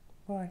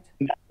 Right.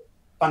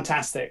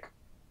 Fantastic.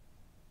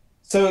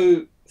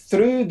 So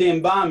through the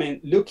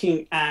environment,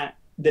 looking at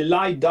the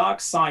light-dark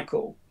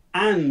cycle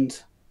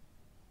and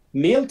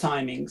meal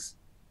timings,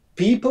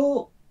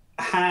 people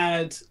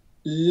had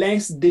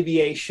less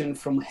deviation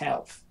from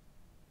health.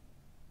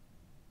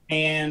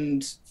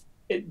 And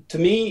it, to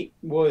me,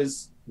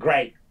 was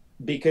great,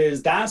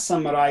 because that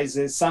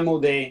summarizes some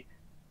of the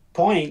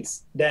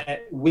points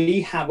that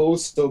we have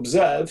also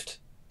observed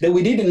that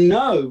we didn't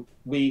know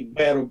we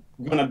were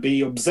going to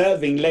be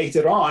observing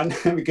later on,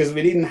 because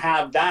we didn't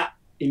have that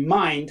in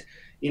mind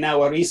in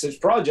our research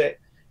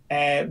project,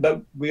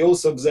 but we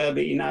also observe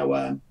it in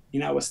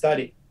our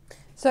study.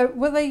 So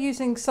were they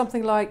using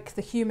something like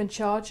the human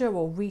charger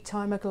or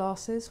retimer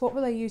glasses? What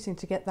were they using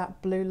to get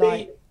that blue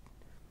light?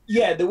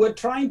 They were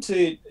trying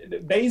to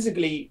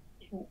basically,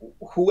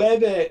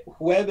 whoever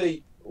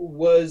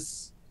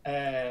was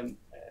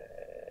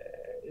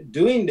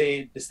doing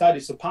the study,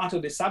 so part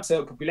of the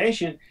subset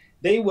population,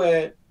 they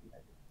were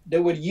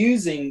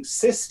using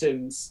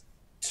systems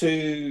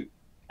to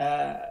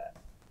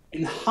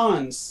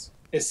enhance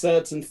a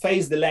certain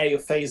phase delay or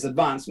phase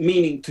advance,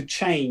 meaning to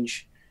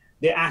change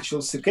the actual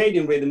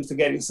circadian rhythms to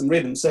getting some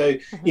rhythm. So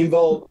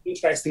involved,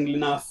 interestingly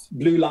enough,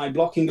 blue light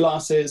blocking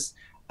glasses,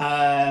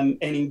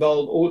 and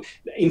involved all.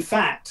 In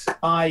fact,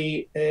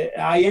 I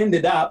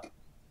ended up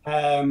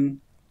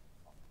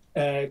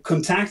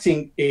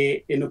contacting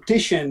an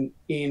optician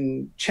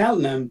in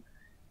Cheltenham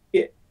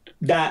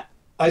that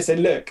I said,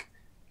 look,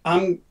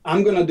 I'm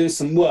going to do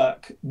some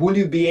work. Will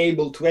you be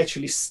able to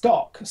actually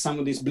stock some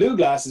of these blue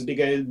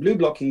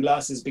blocking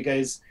glasses,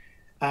 because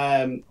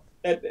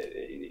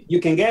you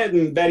can get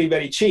them very,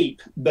 very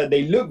cheap, but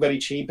they look very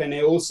cheap, and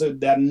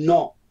they're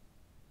not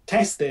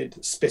tested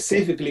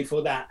specifically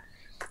for that.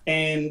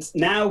 And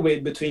now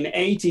with between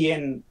 80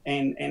 and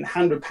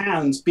 100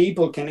 pounds,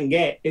 people can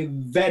get a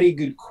very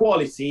good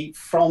quality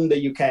from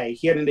the UK,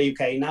 here in the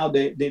UK. Now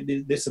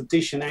this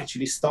optician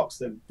actually stocks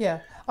them. Yeah,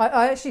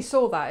 I actually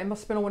saw that. It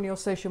must have been on one of your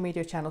social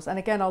media channels. And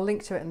again, I'll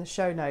link to it in the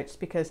show notes,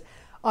 because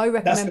I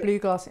recommend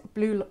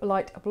blue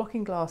light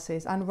blocking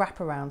glasses and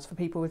wraparounds for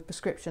people with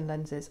prescription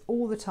lenses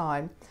all the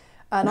time.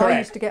 And correct. I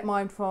used to get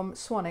mine from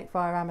Swanwick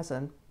via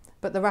Amazon,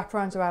 but the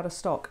wraparounds are out of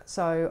stock.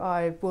 So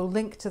I will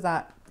link to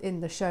that in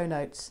the show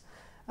notes,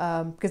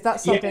 because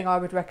that's something I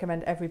would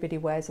recommend everybody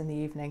wears in the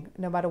evening,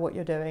 no matter what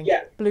you're doing.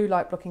 Blue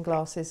light blocking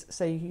glasses,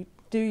 so you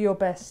do your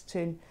best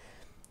to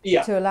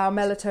allow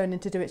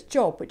melatonin to do its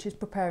job, which is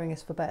preparing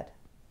us for bed.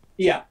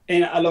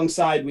 And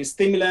alongside with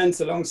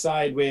stimulants,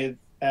 alongside with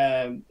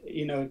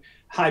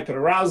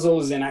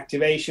hyperarousals and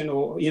activation,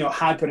 or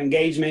hyper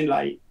engagement,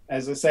 like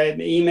as I said,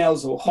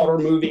 emails or horror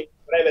movie,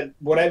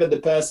 whatever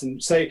the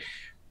person. So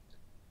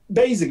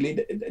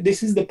basically,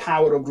 this is the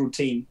power of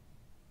routine.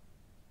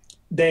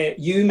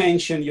 You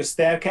mentioned your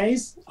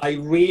staircase. I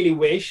really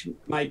wish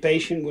my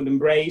patient would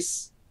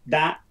embrace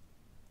that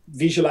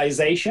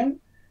visualization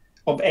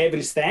of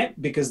every step,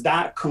 because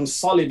that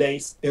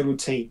consolidates a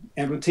routine.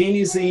 And routine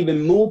is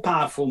even more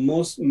powerful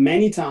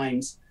many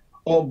times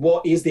of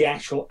what is the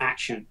actual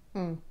action.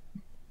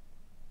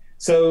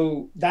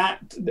 So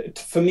that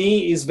for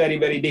me is very,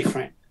 very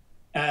different.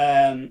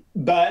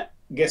 But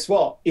guess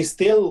what? It's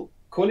still,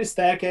 call it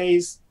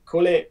staircase,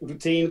 call it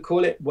routine,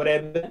 call it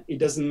whatever, it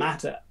doesn't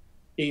matter.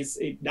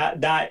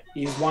 That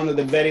is one of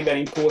the very,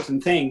 very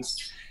important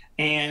things.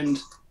 And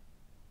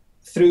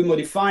through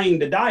modifying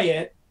the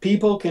diet,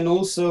 people can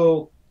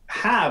also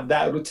have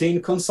that routine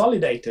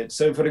consolidated.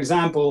 So for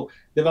example,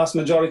 the vast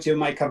majority of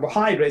my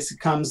carbohydrates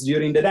comes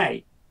during the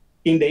day.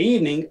 In the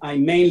evening, I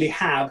mainly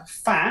have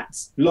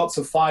fats, lots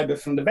of fiber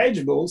from the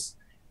vegetables,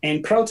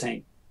 and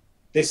protein.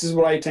 This is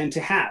what I tend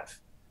to have.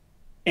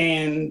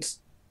 And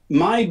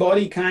my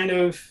body kind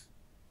of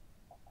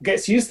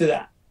gets used to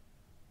that.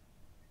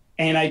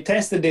 And I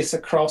tested this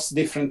across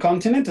different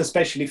continents,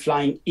 especially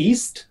flying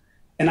east,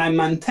 and I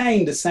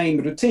maintained the same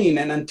routine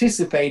and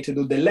anticipated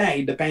a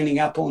delay depending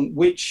upon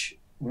which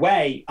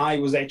way I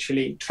was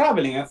actually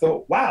traveling. I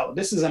thought, wow,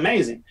 this is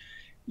amazing.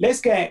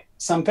 Let's get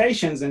some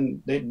patients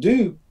and they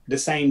do the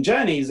same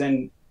journeys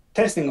and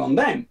testing on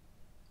them.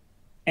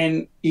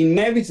 And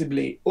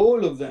inevitably,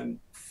 all of them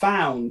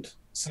found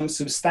some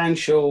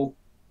substantial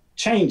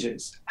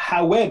changes.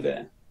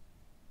 However,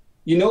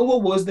 you know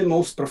what was the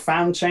most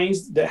profound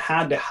change that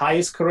had the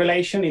highest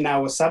correlation in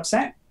our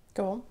subset?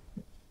 Go on.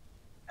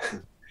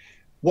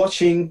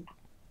 Watching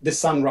the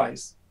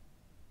sunrise.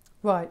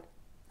 Right.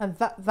 And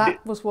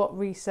that was what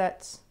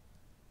resets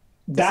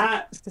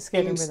that the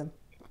circadian rhythm.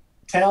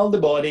 Tell the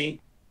body,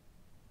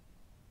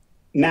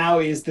 now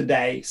is the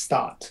day,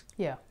 start.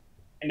 Yeah.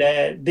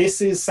 And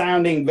this is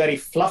sounding very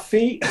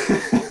fluffy,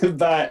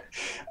 but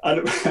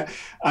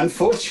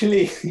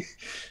unfortunately,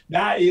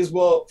 that is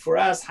what for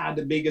us had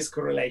the biggest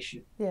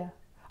correlation. Yeah.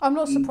 I'm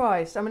not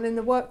surprised. I mean, in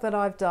the work that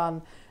I've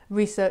done,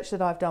 research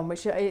that I've done,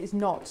 which is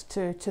not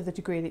to the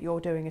degree that you're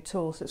doing at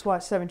all. So it's why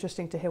it's so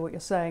interesting to hear what you're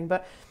saying.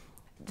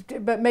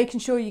 But making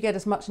sure you get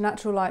as much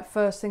natural light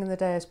first thing in the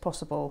day as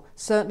possible,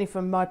 certainly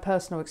from my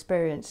personal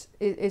experience,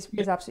 is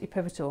absolutely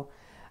pivotal.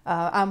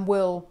 And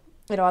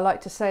I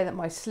like to say that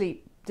my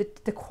sleep,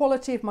 the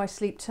quality of my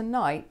sleep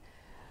tonight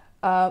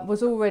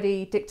was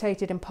already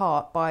dictated in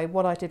part by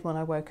what I did when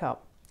I woke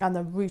up and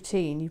the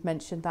routine, you've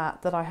mentioned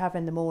that I have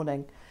in the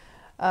morning.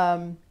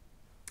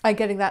 And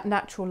getting that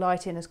natural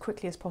light in as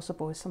quickly as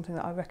possible is something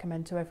that I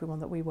recommend to everyone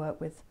that we work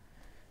with.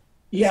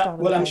 Yeah,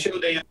 well, I'm sure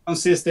they are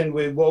consistent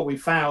with what we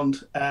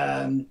found.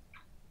 And,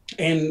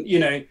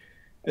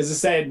 as I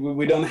said,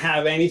 we don't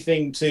have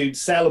anything to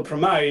sell or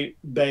promote,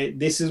 but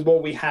this is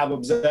what we have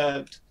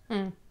observed.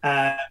 It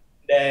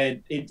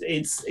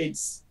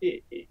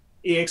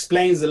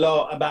explains a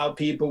lot about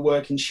people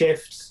working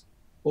shifts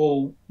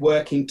or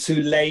working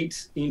too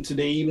late into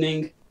the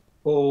evening,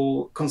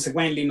 or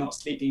consequently not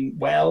sleeping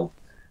well,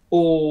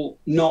 or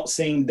not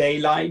seeing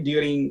daylight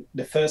during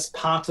the first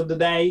part of the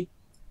day,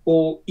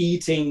 or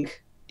eating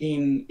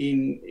in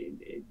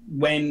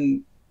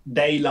when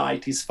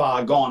daylight is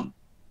far gone.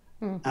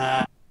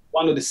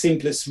 One of the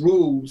simplest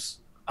rules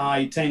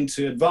I tend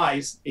to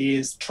advise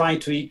is try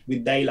to eat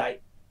with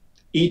daylight.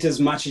 Eat as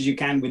much as you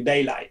can with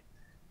daylight,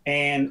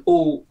 and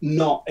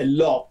not a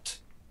lot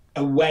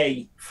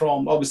away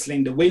from, obviously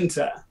in the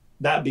winter,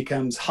 that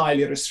becomes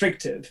highly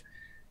restrictive.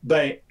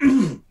 But,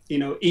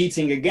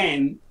 eating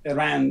again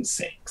around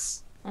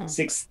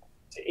 6:30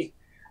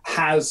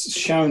 has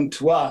shown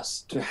to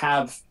us to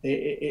have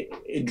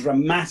a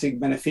dramatic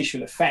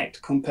beneficial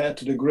effect compared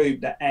to the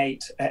group that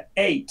ate at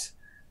 8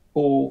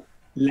 or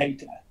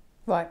later.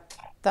 Right,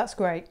 that's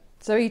great.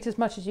 So eat as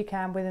much as you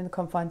can within the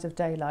confines of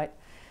daylight.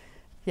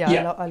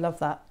 Yeah. I love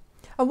that.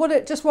 And what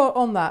are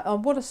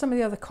some of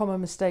the other common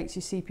mistakes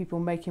you see people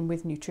making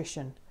with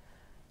nutrition?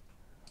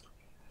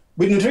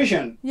 With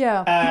nutrition?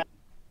 Yeah.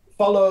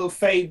 Follow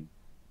fade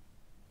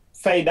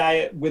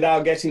diet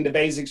without getting the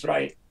basics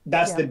right.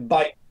 That's the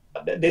bite.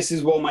 This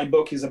is what my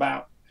book is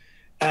about.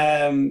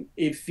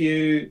 If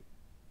you,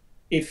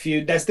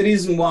 that's the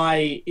reason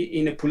why,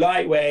 in a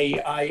polite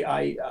way,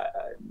 I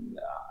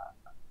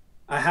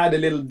had a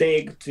little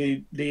dig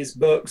to these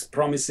books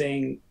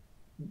promising,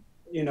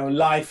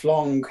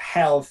 lifelong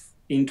health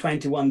in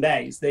 21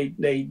 days.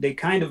 They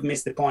kind of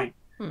missed the point.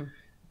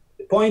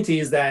 The point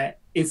is that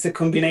it's a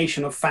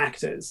combination of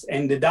factors,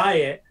 and the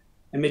diet,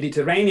 a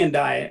Mediterranean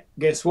diet,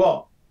 guess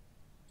what,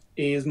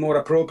 is more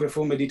appropriate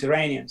for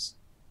Mediterraneans.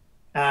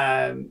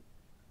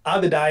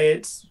 Other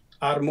diets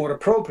are more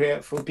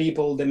appropriate for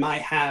people that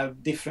might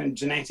have different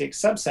genetic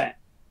subset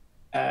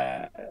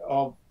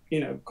of,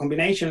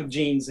 combination of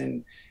genes,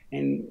 and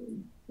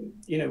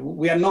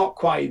we are not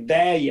quite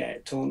there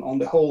yet on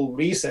the whole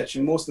research,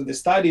 and most of the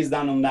studies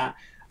done on that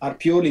are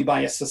purely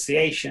by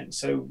association.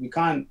 So we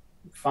can't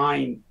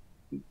find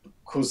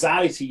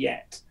causality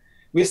yet.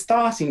 We're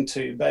starting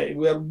to, but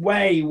we're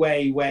way,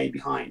 way, way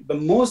behind.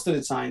 But most of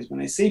the times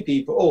when I see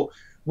people,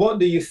 what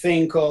do you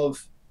think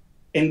of,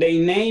 and they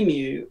name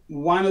you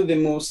one of the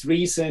most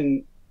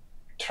recent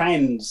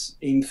trends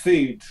in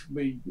food,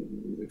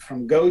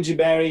 from goji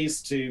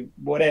berries to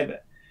whatever.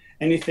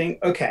 And you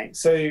think, okay,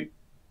 so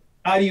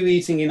are you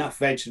eating enough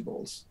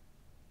vegetables?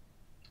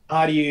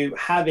 Are you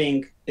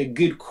having a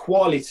good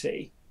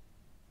quality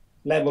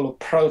level of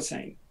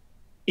protein?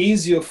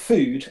 Is your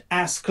food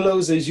as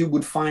close as you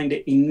would find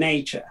it in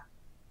nature?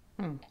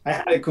 I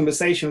had a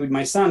conversation with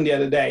my son the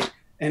other day,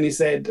 and he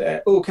said,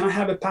 can I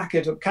have a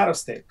packet of carrot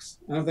sticks?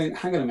 And I think,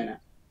 hang on a minute.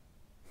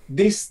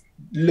 This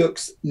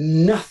looks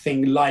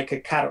nothing like a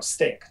carrot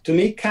stick. To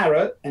me,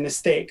 carrot and a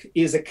stick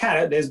is a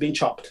carrot that's been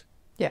chopped.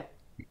 Yeah.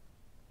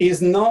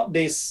 It's not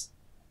this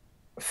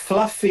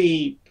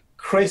fluffy,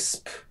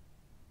 crisp,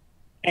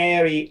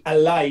 airy,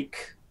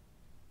 alike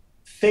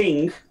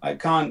thing, I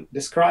can't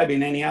describe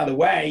in any other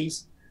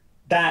ways,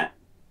 that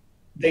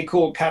they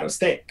call carrot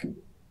stick.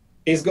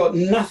 It's got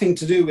nothing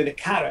to do with a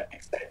carrot,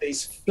 except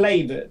it's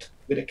flavored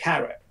with a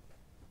carrot.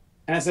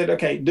 And I said,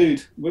 okay,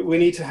 dude, we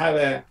need to have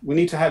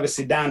a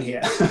sit down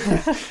here.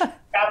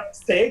 Carrot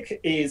stick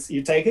is,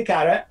 you take a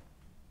carrot,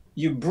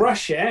 you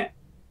brush it,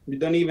 you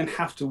don't even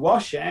have to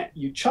wash it,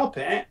 you chop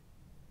it.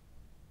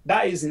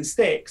 That is in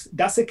sticks.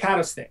 That's a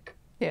carrot stick.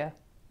 Yeah.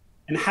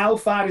 And how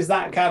far is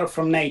that carrot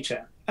from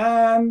nature?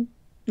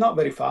 Not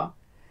very far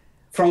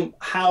from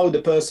how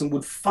the person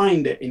would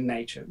find it in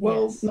nature.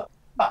 Well, yes. not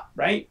far,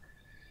 right?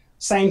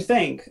 Same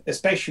thing,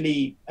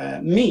 especially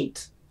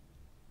meat.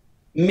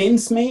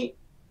 Mincemeat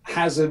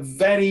has a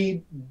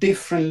very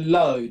different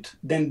load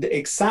than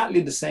exactly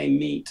the same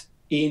meat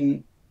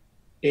in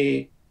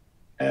a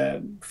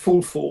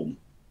full form,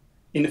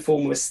 in the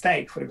form of a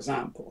steak, for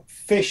example.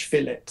 Fish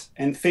fillet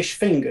and fish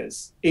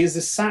fingers is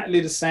exactly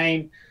the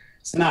same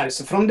scenario.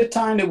 So from the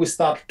time that we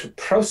start to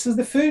process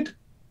the food,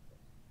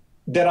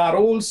 there are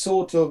all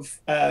sorts of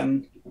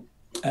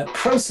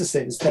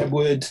processes that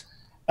would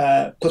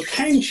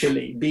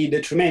potentially be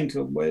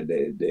detrimental.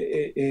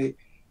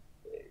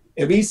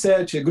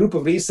 A group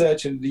of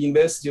researchers at the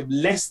University of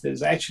Leicester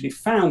actually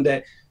found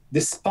that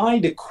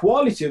despite the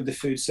quality of the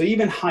food, so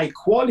even high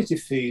quality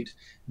food,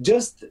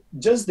 just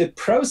the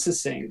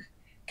processing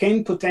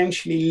can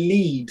potentially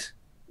lead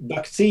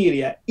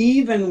bacteria,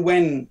 even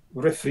when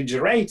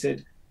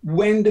refrigerated,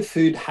 when the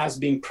food has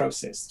been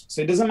processed.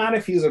 So it doesn't matter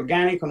if it's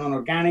organic or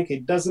non-organic,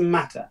 it doesn't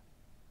matter.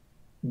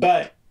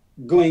 But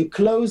going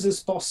close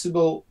as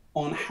possible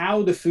on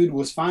how the food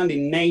was found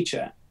in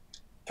nature,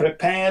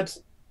 prepared,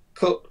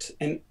 cooked,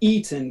 and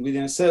eaten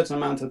within a certain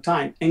amount of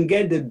time, and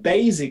get the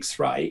basics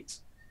right,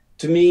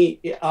 to me,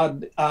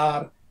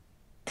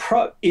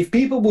 if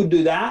people would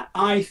do that,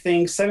 I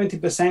think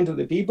 70% of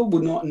the people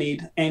would not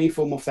need any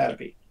form of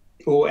therapy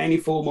or any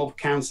form of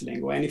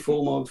counseling or any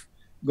form of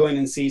going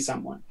and see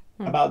someone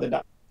about the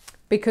diet.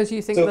 Because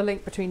you think the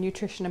link between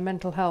nutrition and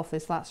mental health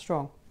is that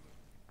strong?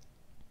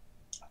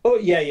 Oh,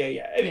 yeah.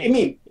 I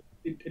mean,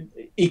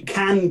 it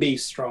can be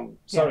strong.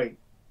 Sorry.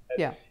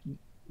 Yeah.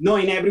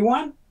 Not in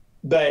everyone,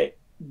 but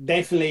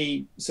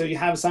definitely. So you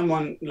have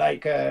someone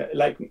like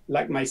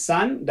my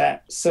son,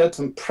 that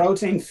certain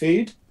protein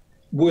food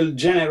will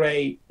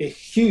generate a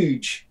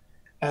huge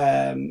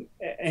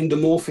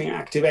endomorphin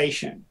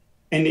activation,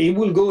 and it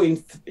will go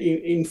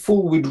in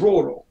full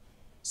withdrawal.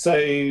 So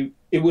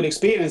it would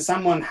experience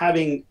someone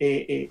having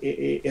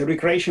a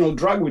recreational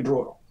drug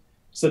withdrawal.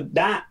 So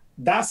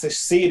that's a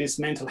serious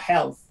mental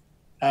health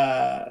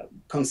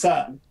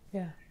concern.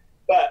 Yeah.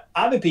 But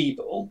other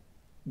people,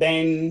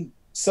 then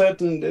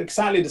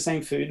exactly the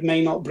same food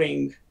may not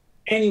bring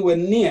anywhere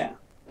near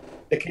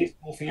the case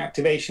morphine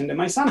activation that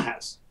my son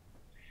has.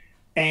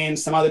 And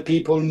some other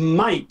people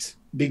might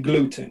be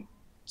gluten.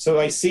 So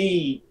I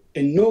see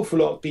an awful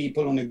lot of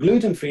people on a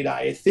gluten-free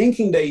diet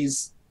thinking that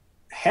is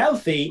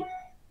healthy,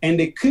 and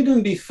they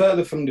couldn't be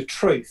further from the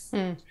truth.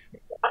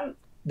 One,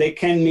 they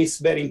can miss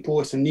very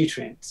important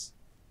nutrients.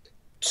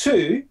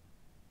 Two,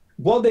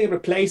 what they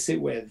replace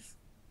it with.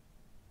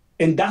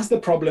 And that's the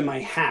problem I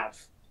have.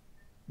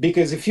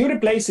 Because if you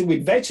replace it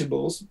with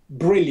vegetables,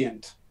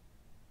 brilliant.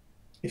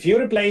 If you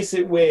replace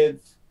it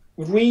with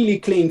really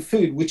clean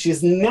food, which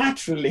is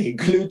naturally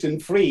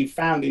gluten-free,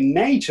 found in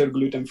nature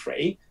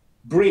gluten-free,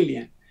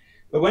 brilliant.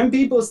 But when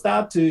people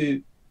start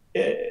to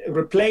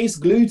replace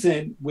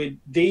gluten with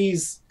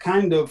these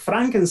kind of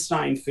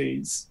Frankenstein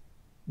foods,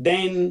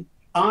 then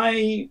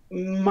I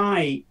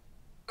might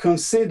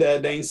consider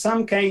that in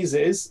some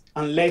cases,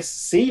 unless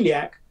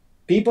celiac,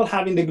 people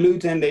having the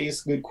gluten that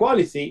is good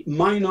quality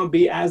might not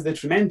be as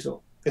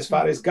detrimental as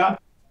far as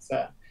gut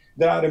concerned.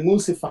 There are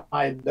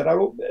emulsified,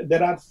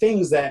 there are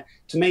things that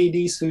to make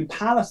these food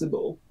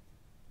palatable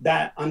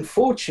that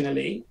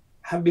unfortunately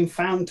have been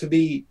found to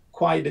be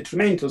quite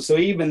detrimental. So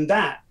even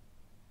that,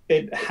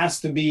 it has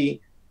to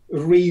be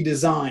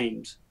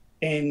redesigned,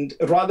 and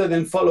rather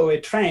than follow a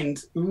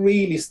trend,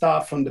 really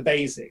start from the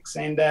basics.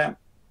 And I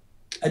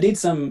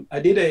did an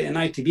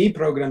ITV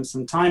program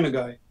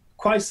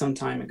quite some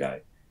time ago,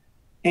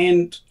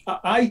 and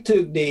I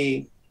took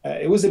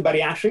it was a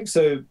bariatric,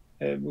 so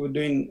we were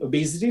doing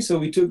obesity, so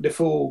we took the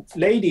 4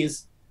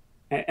 ladies,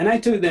 and I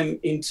took them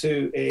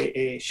into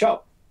a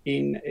shop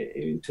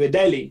into a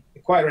deli, a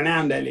quite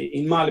renowned deli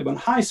in Marylebone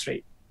High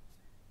Street.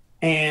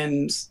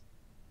 And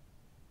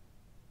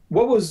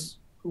what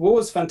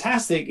was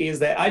fantastic is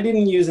that I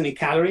didn't use any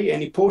calorie,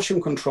 any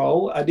portion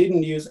control. I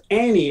didn't use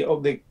any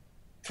of the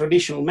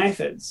traditional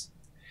methods.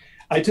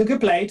 I took a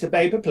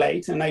paper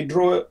plate, and I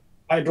draw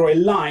a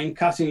line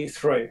cutting it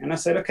through. And I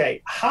said,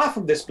 okay, half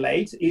of this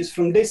plate is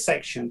from this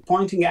section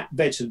pointing at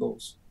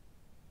vegetables.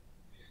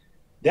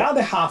 The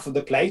other half of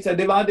the plate I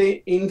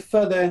divided in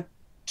further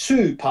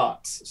 2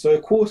 parts, so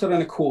a quarter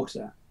and a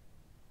quarter.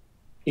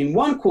 In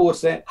one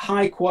quarter,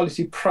 high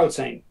quality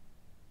protein.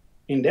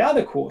 In the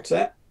other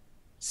quarter,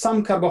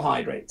 some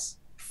carbohydrates,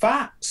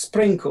 fat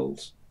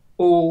sprinkled,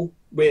 all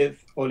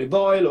with olive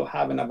oil or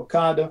have an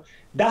avocado.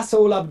 That's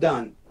all I've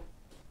done.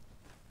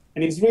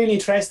 And it's really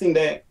interesting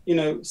that,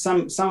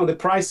 some of the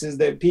prices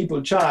that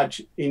people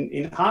charge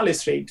in Harley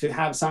Street to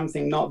have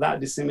something not that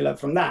dissimilar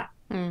from that.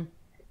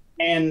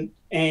 And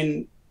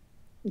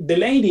the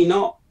lady,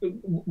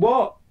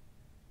 what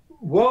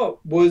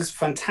was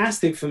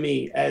fantastic for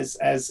me as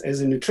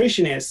a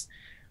nutritionist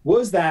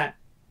was that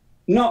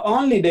not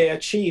only they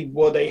achieved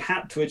what they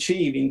had to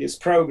achieve in this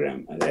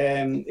program,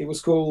 it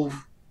was called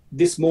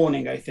This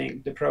Morning, I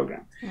think, the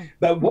program.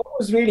 But what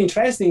was really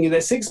interesting is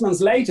that 6 months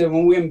later,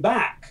 when we went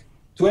back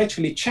to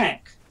actually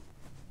check,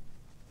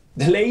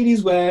 the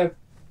ladies were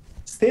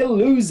still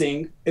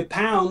losing a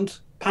pound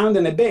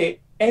and a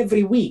bit,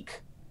 every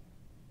week.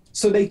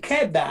 So they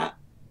kept that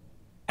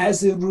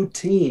as a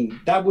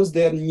routine. That was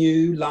their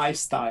new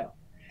lifestyle.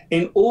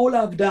 And all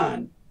I've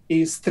done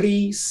is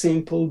 3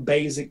 simple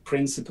basic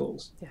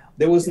principles. Yeah.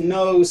 There was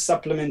no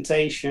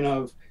supplementation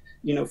of,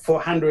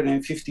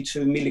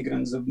 452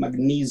 milligrams of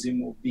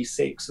magnesium or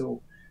B6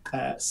 or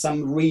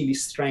some really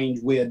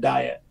strange, weird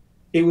diet.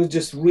 It was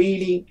just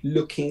really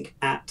looking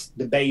at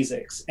the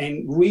basics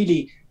and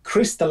really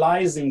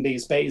crystallizing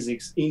these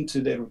basics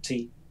into the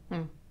routine.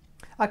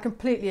 I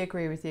completely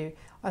agree with you.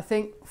 I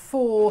think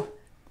for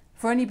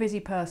any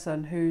busy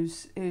person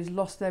who's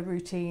lost their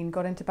routine,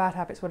 got into bad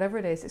habits, whatever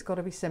it is, it's got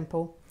to be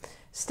simple.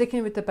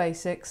 Sticking with the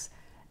basics.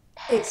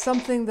 It's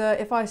something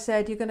that if I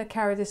said you're going to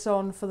carry this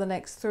on for the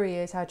next 3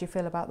 years, how do you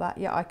feel about that?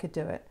 Yeah, I could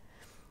do it.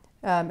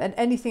 And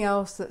anything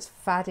else that's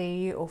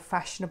faddy or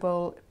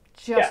fashionable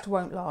just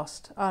won't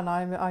last. And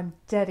I'm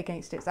dead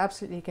against it. It's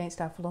absolutely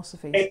against our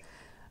philosophies.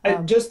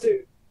 And just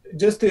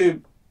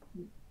to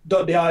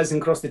dot the I's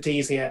and cross the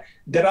T's here,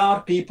 there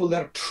are people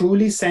that are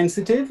truly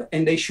sensitive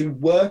and they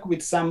should work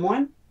with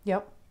someone.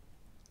 Yep.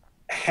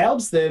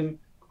 Helps them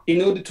in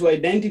order to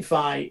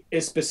identify a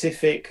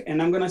specific,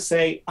 and I'm going to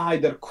say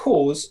either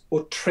cause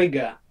or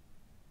trigger.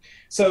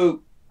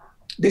 So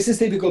this is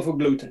typical for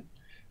gluten.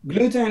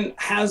 Gluten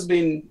has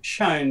been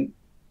shown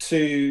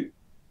to,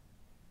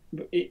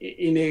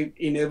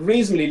 in a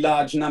reasonably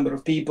large number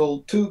of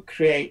people, to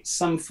create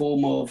some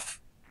form of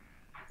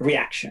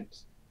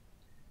reactions.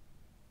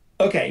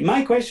 Okay,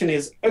 my question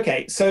is,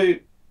 okay, so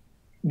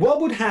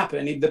what would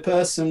happen if the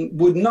person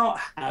would not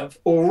have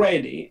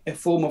already a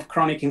form of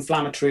chronic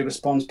inflammatory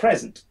response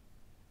present?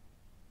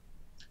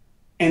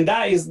 And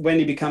that is when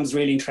it becomes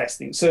really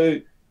interesting.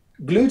 So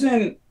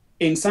gluten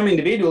in some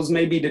individuals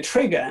may be the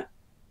trigger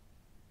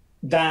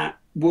that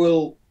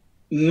will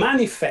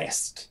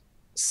manifest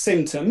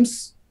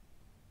symptoms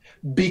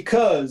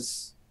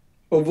because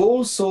of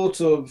all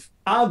sorts of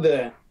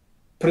other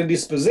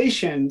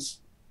predispositions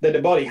that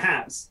the body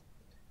has.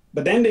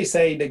 But then they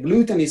say the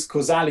gluten is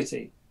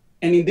causality.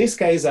 And in this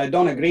case, I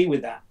don't agree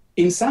with that.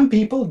 In some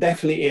people,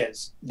 definitely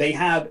is. They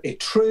have a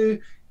true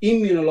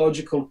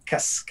immunological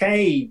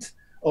cascade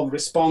of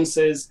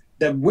responses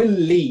that will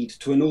lead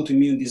to an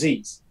autoimmune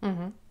disease.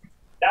 Mm-hmm.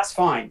 That's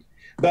fine.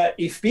 But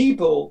if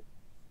people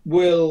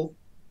will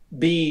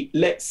be,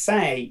 let's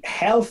say,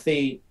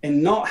 healthy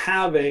and not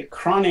have a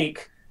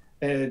chronic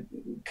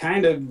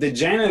kind of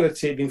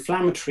degenerative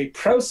inflammatory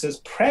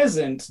process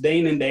present day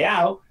in and day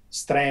out,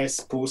 stress,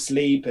 poor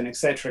sleep, and et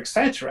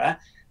cetera,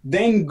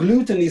 then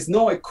gluten is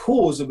not a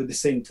cause of the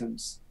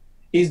symptoms.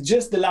 It's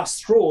just the last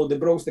straw that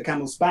broke the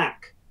camel's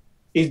back.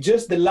 It's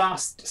just the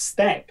last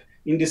step.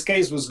 In this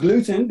case was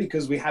gluten,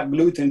 because we have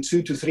gluten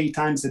 2 to 3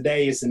 times a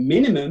day as a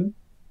minimum,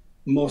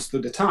 most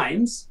of the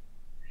times.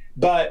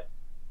 But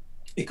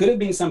it could have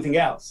been something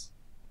else.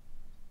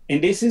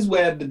 And this is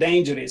where the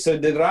danger is. So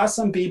there are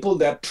some people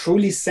that are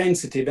truly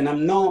sensitive, and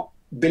I'm not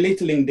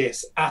belittling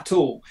this at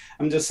all.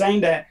 I'm just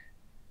saying that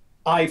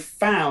I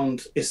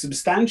found a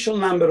substantial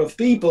number of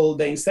people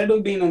that instead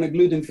of being on a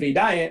gluten-free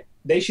diet,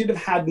 they should have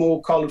had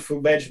more colorful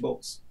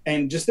vegetables.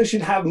 And just they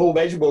should have more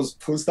vegetables,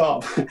 full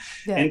stop,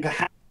 and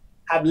perhaps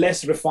have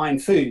less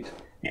refined food.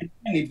 And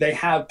if they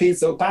have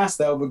pizza or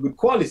pasta of a good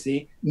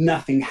quality,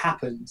 nothing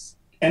happens.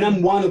 And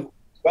I'm one of them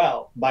as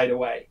well, by the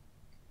way.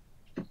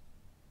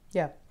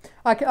 Yeah,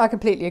 I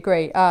completely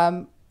agree.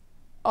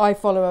 I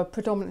follow a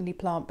predominantly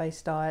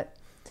plant-based diet.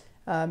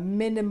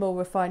 Minimal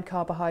refined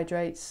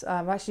carbohydrates.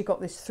 I've actually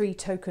got this 3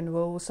 token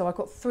rule. So I've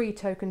got 3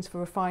 tokens for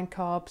refined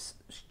carbs,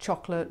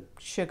 chocolate,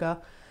 sugar,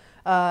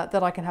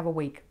 that I can have a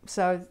week.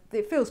 So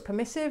it feels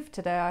permissive.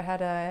 Today I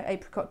had a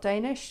apricot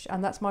Danish,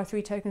 and that's my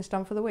 3 tokens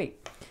done for the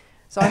week.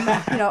 So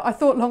I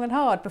thought long and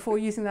hard before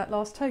using that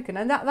last token,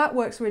 and that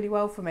works really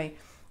well for me.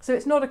 So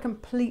it's not a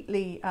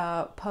completely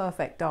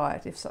perfect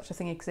diet, if such a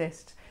thing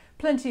exists.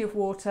 Plenty of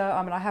water.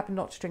 I mean, I happen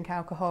not to drink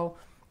alcohol.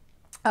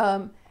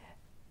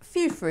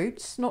 Few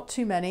fruits, not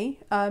too many.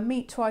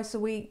 Meat twice a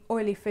week,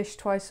 oily fish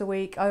twice a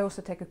week. I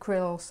also take a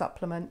krill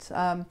supplement.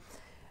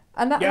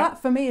 And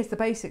that for me is the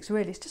basics,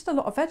 really. It's just a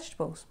lot of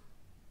vegetables.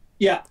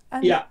 Yeah,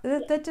 and yeah.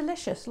 They're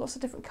delicious. Lots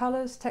of different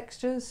colours,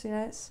 textures,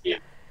 it's...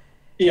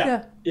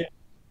 Yeah.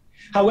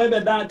 However,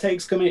 that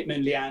takes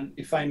commitment, Leanne,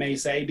 if I may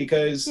say,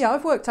 because... Yeah,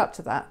 I've worked up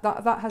to that.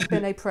 That has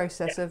been a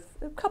process of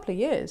a couple of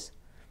years.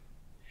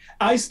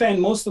 I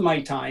spend most of my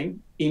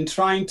time in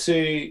trying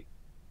to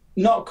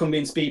not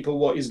convince people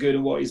what is good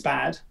and what is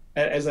bad,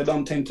 as I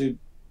don't tend to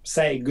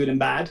say good and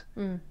bad,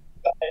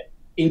 but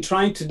in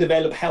trying to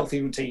develop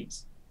healthy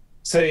routines.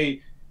 So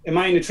am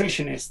I a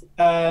nutritionist?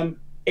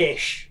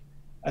 Ish.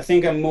 I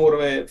think I'm more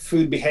of a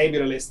food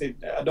behavioralist.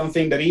 I don't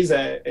think there is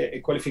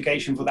a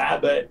qualification for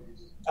that, but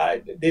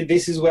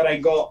this is where I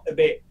got a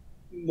bit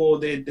more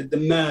the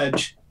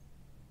merge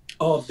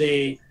of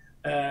the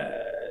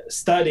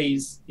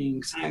studies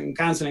in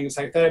counseling and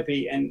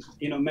psychotherapy and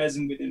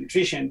merging with the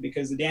nutrition,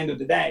 because at the end of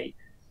the day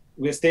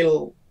we're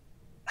still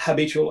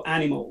habitual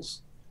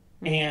animals.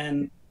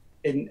 And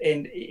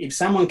if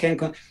someone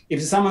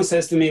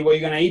says to me, what are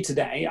you going to eat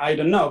today? I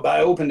don't know, but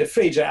I open the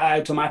fridge, I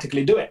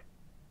automatically do it.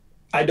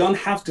 I don't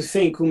have to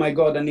think, oh my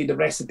God, I need a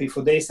recipe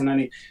for this.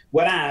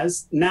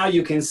 Whereas now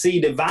you can see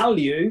the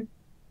value,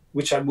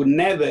 which I would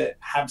never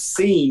have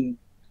seen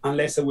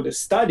unless I would have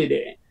studied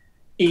it,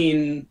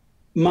 in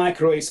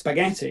microwave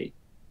spaghetti.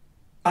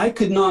 I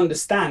could not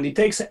understand. It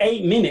takes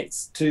 8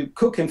 minutes to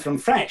cook them from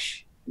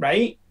fresh,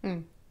 right?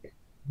 Mm.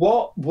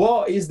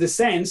 What is the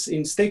sense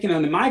in sticking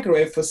on the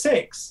microwave for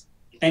 6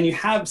 and you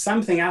have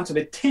something out of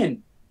a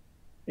tin?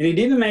 And it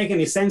didn't make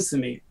any sense to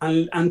me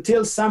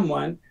until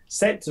someone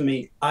said to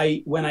me,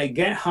 when I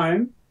get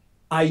home,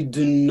 I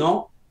do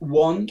not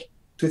want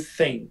to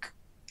think.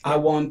 I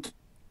want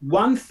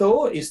one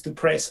thought is to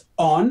press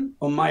on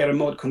my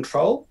remote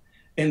control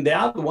and the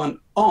other one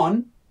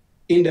on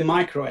in the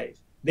microwave.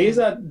 These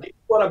are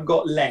what I've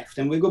got left.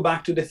 And we go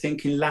back to the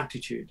thinking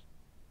latitude.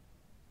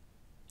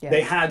 Yeah.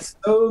 They had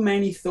so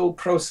many thought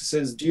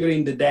processes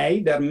during the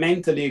day. They're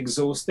mentally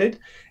exhausted.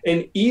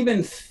 And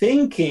even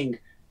thinking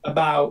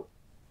about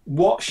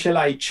what shall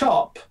I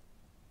chop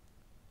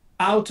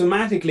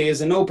automatically as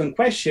an open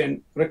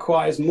question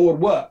requires more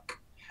work.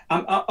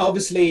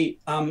 Obviously,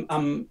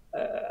 I'm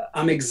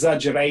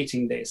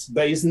exaggerating this,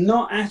 but it's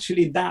not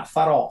actually that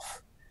far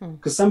off.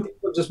 Because some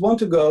people just want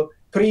to go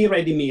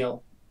pre-ready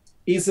meal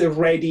is a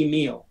ready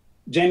meal.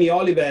 Jamie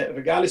Oliver,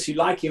 regardless you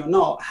like it or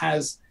not,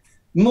 has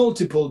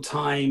multiple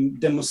time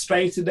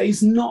demonstrated that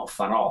he's not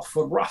far off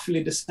for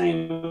roughly the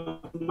same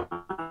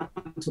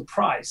amount of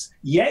price.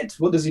 Yet,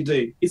 what does he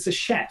do? It's a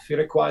chef. It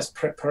requires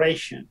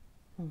preparation.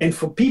 And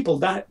for people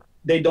that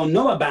they don't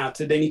know about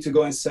it, they need to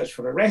go and search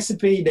for a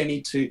recipe. They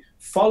need to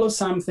follow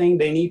something.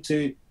 They need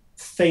to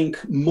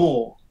think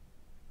more.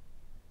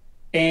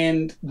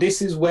 And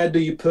this is where do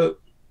you put,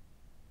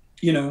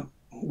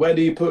 where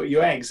do you put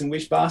your eggs, in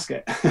which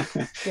basket?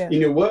 Yeah.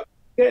 In your work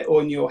basket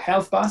or in your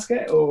health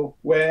basket, or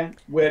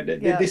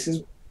this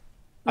is,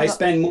 I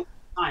spend more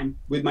time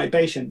with my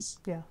patients.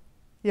 Yeah.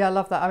 Yeah, I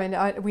love that. I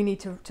mean, we need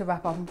to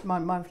wrap up.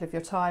 I'm mindful of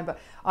your time, but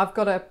I've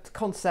got a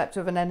concept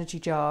of an energy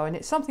jar, and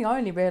it's something I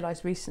only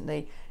realised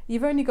recently.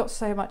 You've only got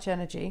so much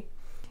energy.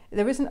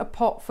 There isn't a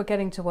pot for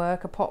getting to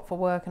work, a pot for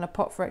work, and a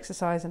pot for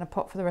exercise, and a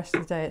pot for the rest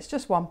of the day. It's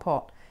just one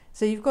pot.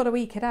 So you've got to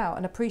eke it out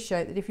and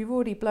appreciate that if you've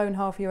already blown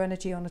half your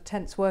energy on a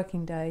tense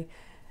working day,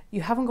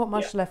 you haven't got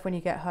much left when you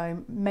get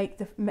home.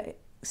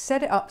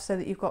 Set it up so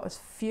that you've got as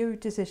few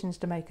decisions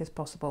to make as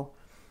possible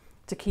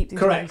to keep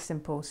things really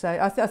simple. So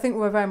I think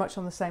we're very much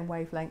on the same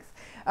wavelength.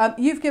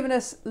 You've given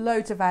us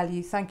loads of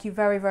value. Thank you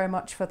very, very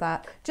much for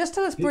that. Just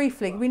tell us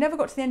briefly, we never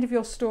got to the end of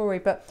your story,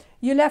 but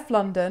you left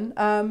London.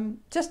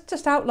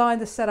 Just outline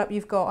the setup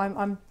you've got.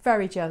 I'm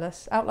very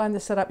jealous. Outline the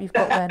setup you've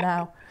got there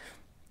now.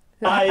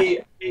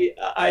 I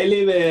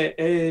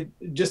live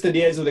just at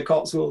the edge of the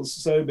Cotswolds,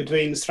 so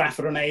between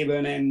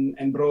Stratford-on-Avon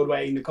and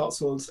Broadway in the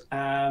Cotswolds,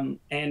 and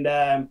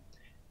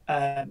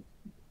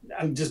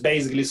I'm just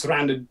basically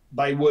surrounded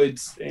by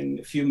woods in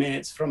a few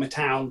minutes from a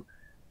town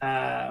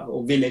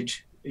or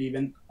village,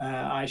 even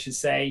I should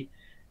say.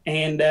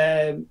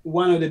 And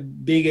one of the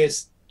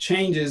biggest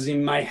changes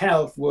in my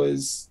health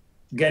was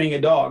getting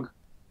a dog.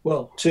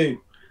 Well, 2.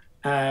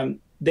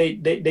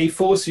 They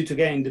force you to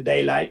get in the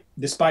daylight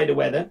despite the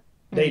weather.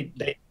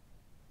 They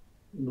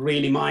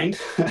really mind.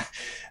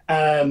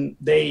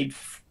 They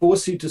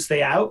force you to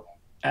stay out,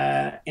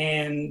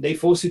 and they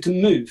force you to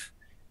move.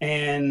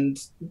 And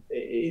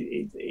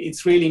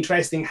it's really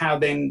interesting how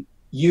then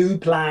you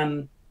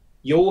plan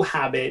your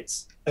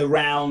habits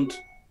around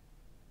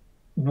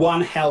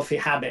one healthy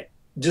habit,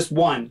 just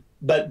one.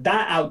 But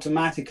that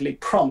automatically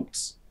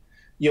prompts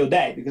your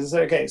day, because it's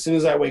okay, as soon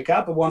as I wake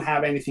up, I won't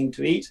have anything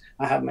to eat.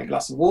 I have my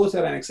glass of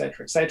water and et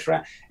cetera, et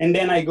cetera. And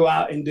then I go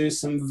out and do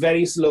some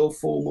very slow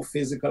form of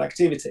physical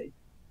activity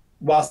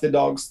whilst the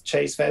dogs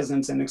chase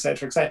pheasants and et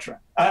cetera, et cetera.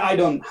 I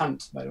don't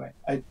hunt, by the way.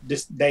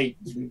 They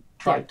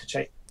try to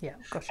chase. Yeah,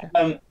 gotcha.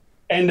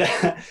 And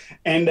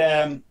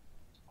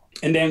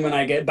then when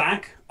I get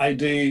back,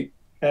 I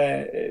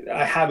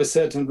have a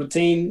certain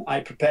routine.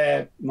 I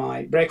prepare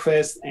my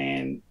breakfast,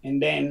 and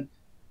then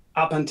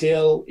up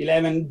until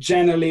 11,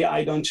 generally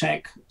I don't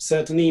check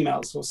certain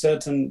emails or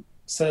certain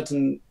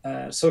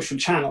social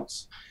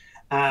channels.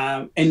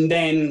 And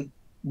then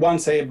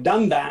once I have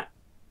done that,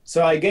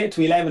 so I get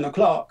to 11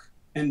 o'clock,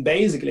 and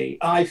basically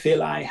I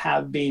feel I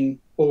have been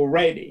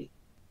already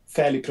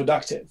fairly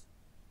productive.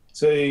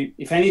 So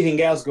if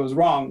anything else goes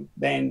wrong,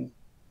 then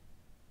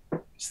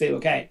still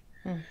okay.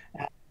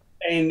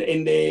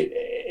 And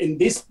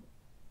this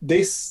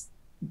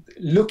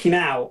looking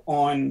out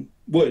on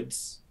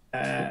woods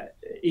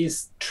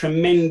is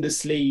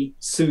tremendously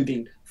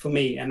soothing for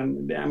me.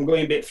 And I'm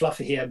going a bit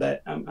fluffy here,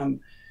 but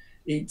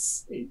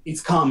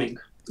it's calming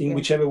in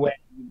whichever way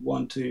you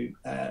want to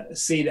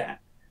see that.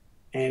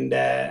 And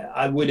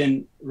I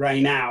wouldn't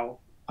right now.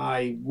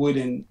 I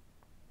wouldn't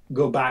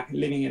go back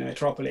living in a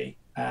metropolis.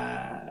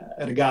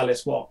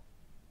 Regardless what,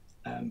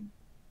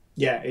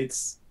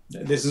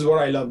 this is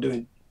what I love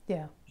doing.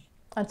 Yeah,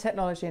 and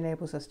technology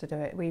enables us to do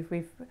it.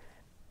 We've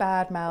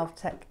bad-mouthed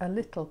tech a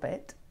little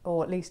bit,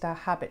 or at least our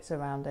habits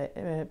around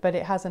it, but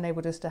it has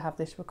enabled us to have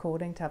this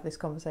recording, to have this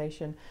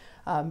conversation,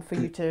 for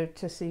you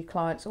to see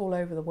clients all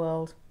over the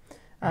world.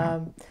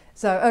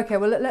 So, okay,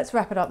 well, let's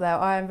wrap it up there.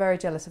 I am very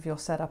jealous of your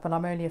setup, and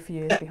I'm only a few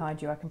years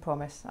behind you, I can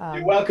promise.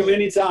 You're welcome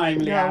anytime,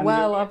 Leanne.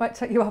 Well, I might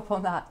take you up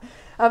on that.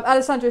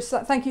 Alessandro,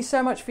 thank you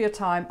so much for your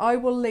time. I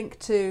will link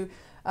to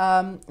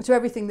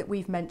everything that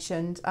we've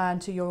mentioned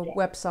and to your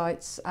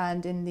websites,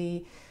 and in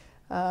the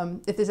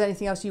if there's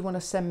anything else you want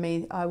to send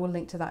me, I will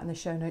link to that in the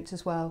show notes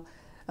as well.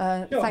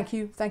 Sure. Thank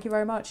you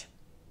very much.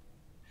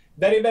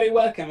 Very, very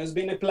welcome. It's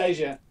been a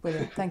pleasure.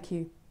 Brilliant. Thank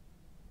you.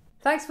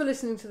 Thanks for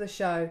listening to the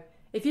show.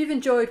 If you've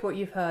enjoyed what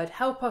you've heard,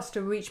 help us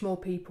to reach more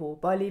people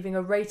by leaving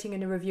a rating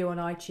and a review on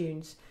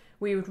iTunes.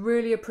 We would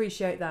really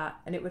appreciate that,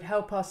 and it would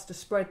help us to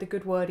spread the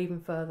good word even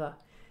further.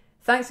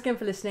 Thanks again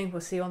for listening. We'll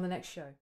see you on the next show.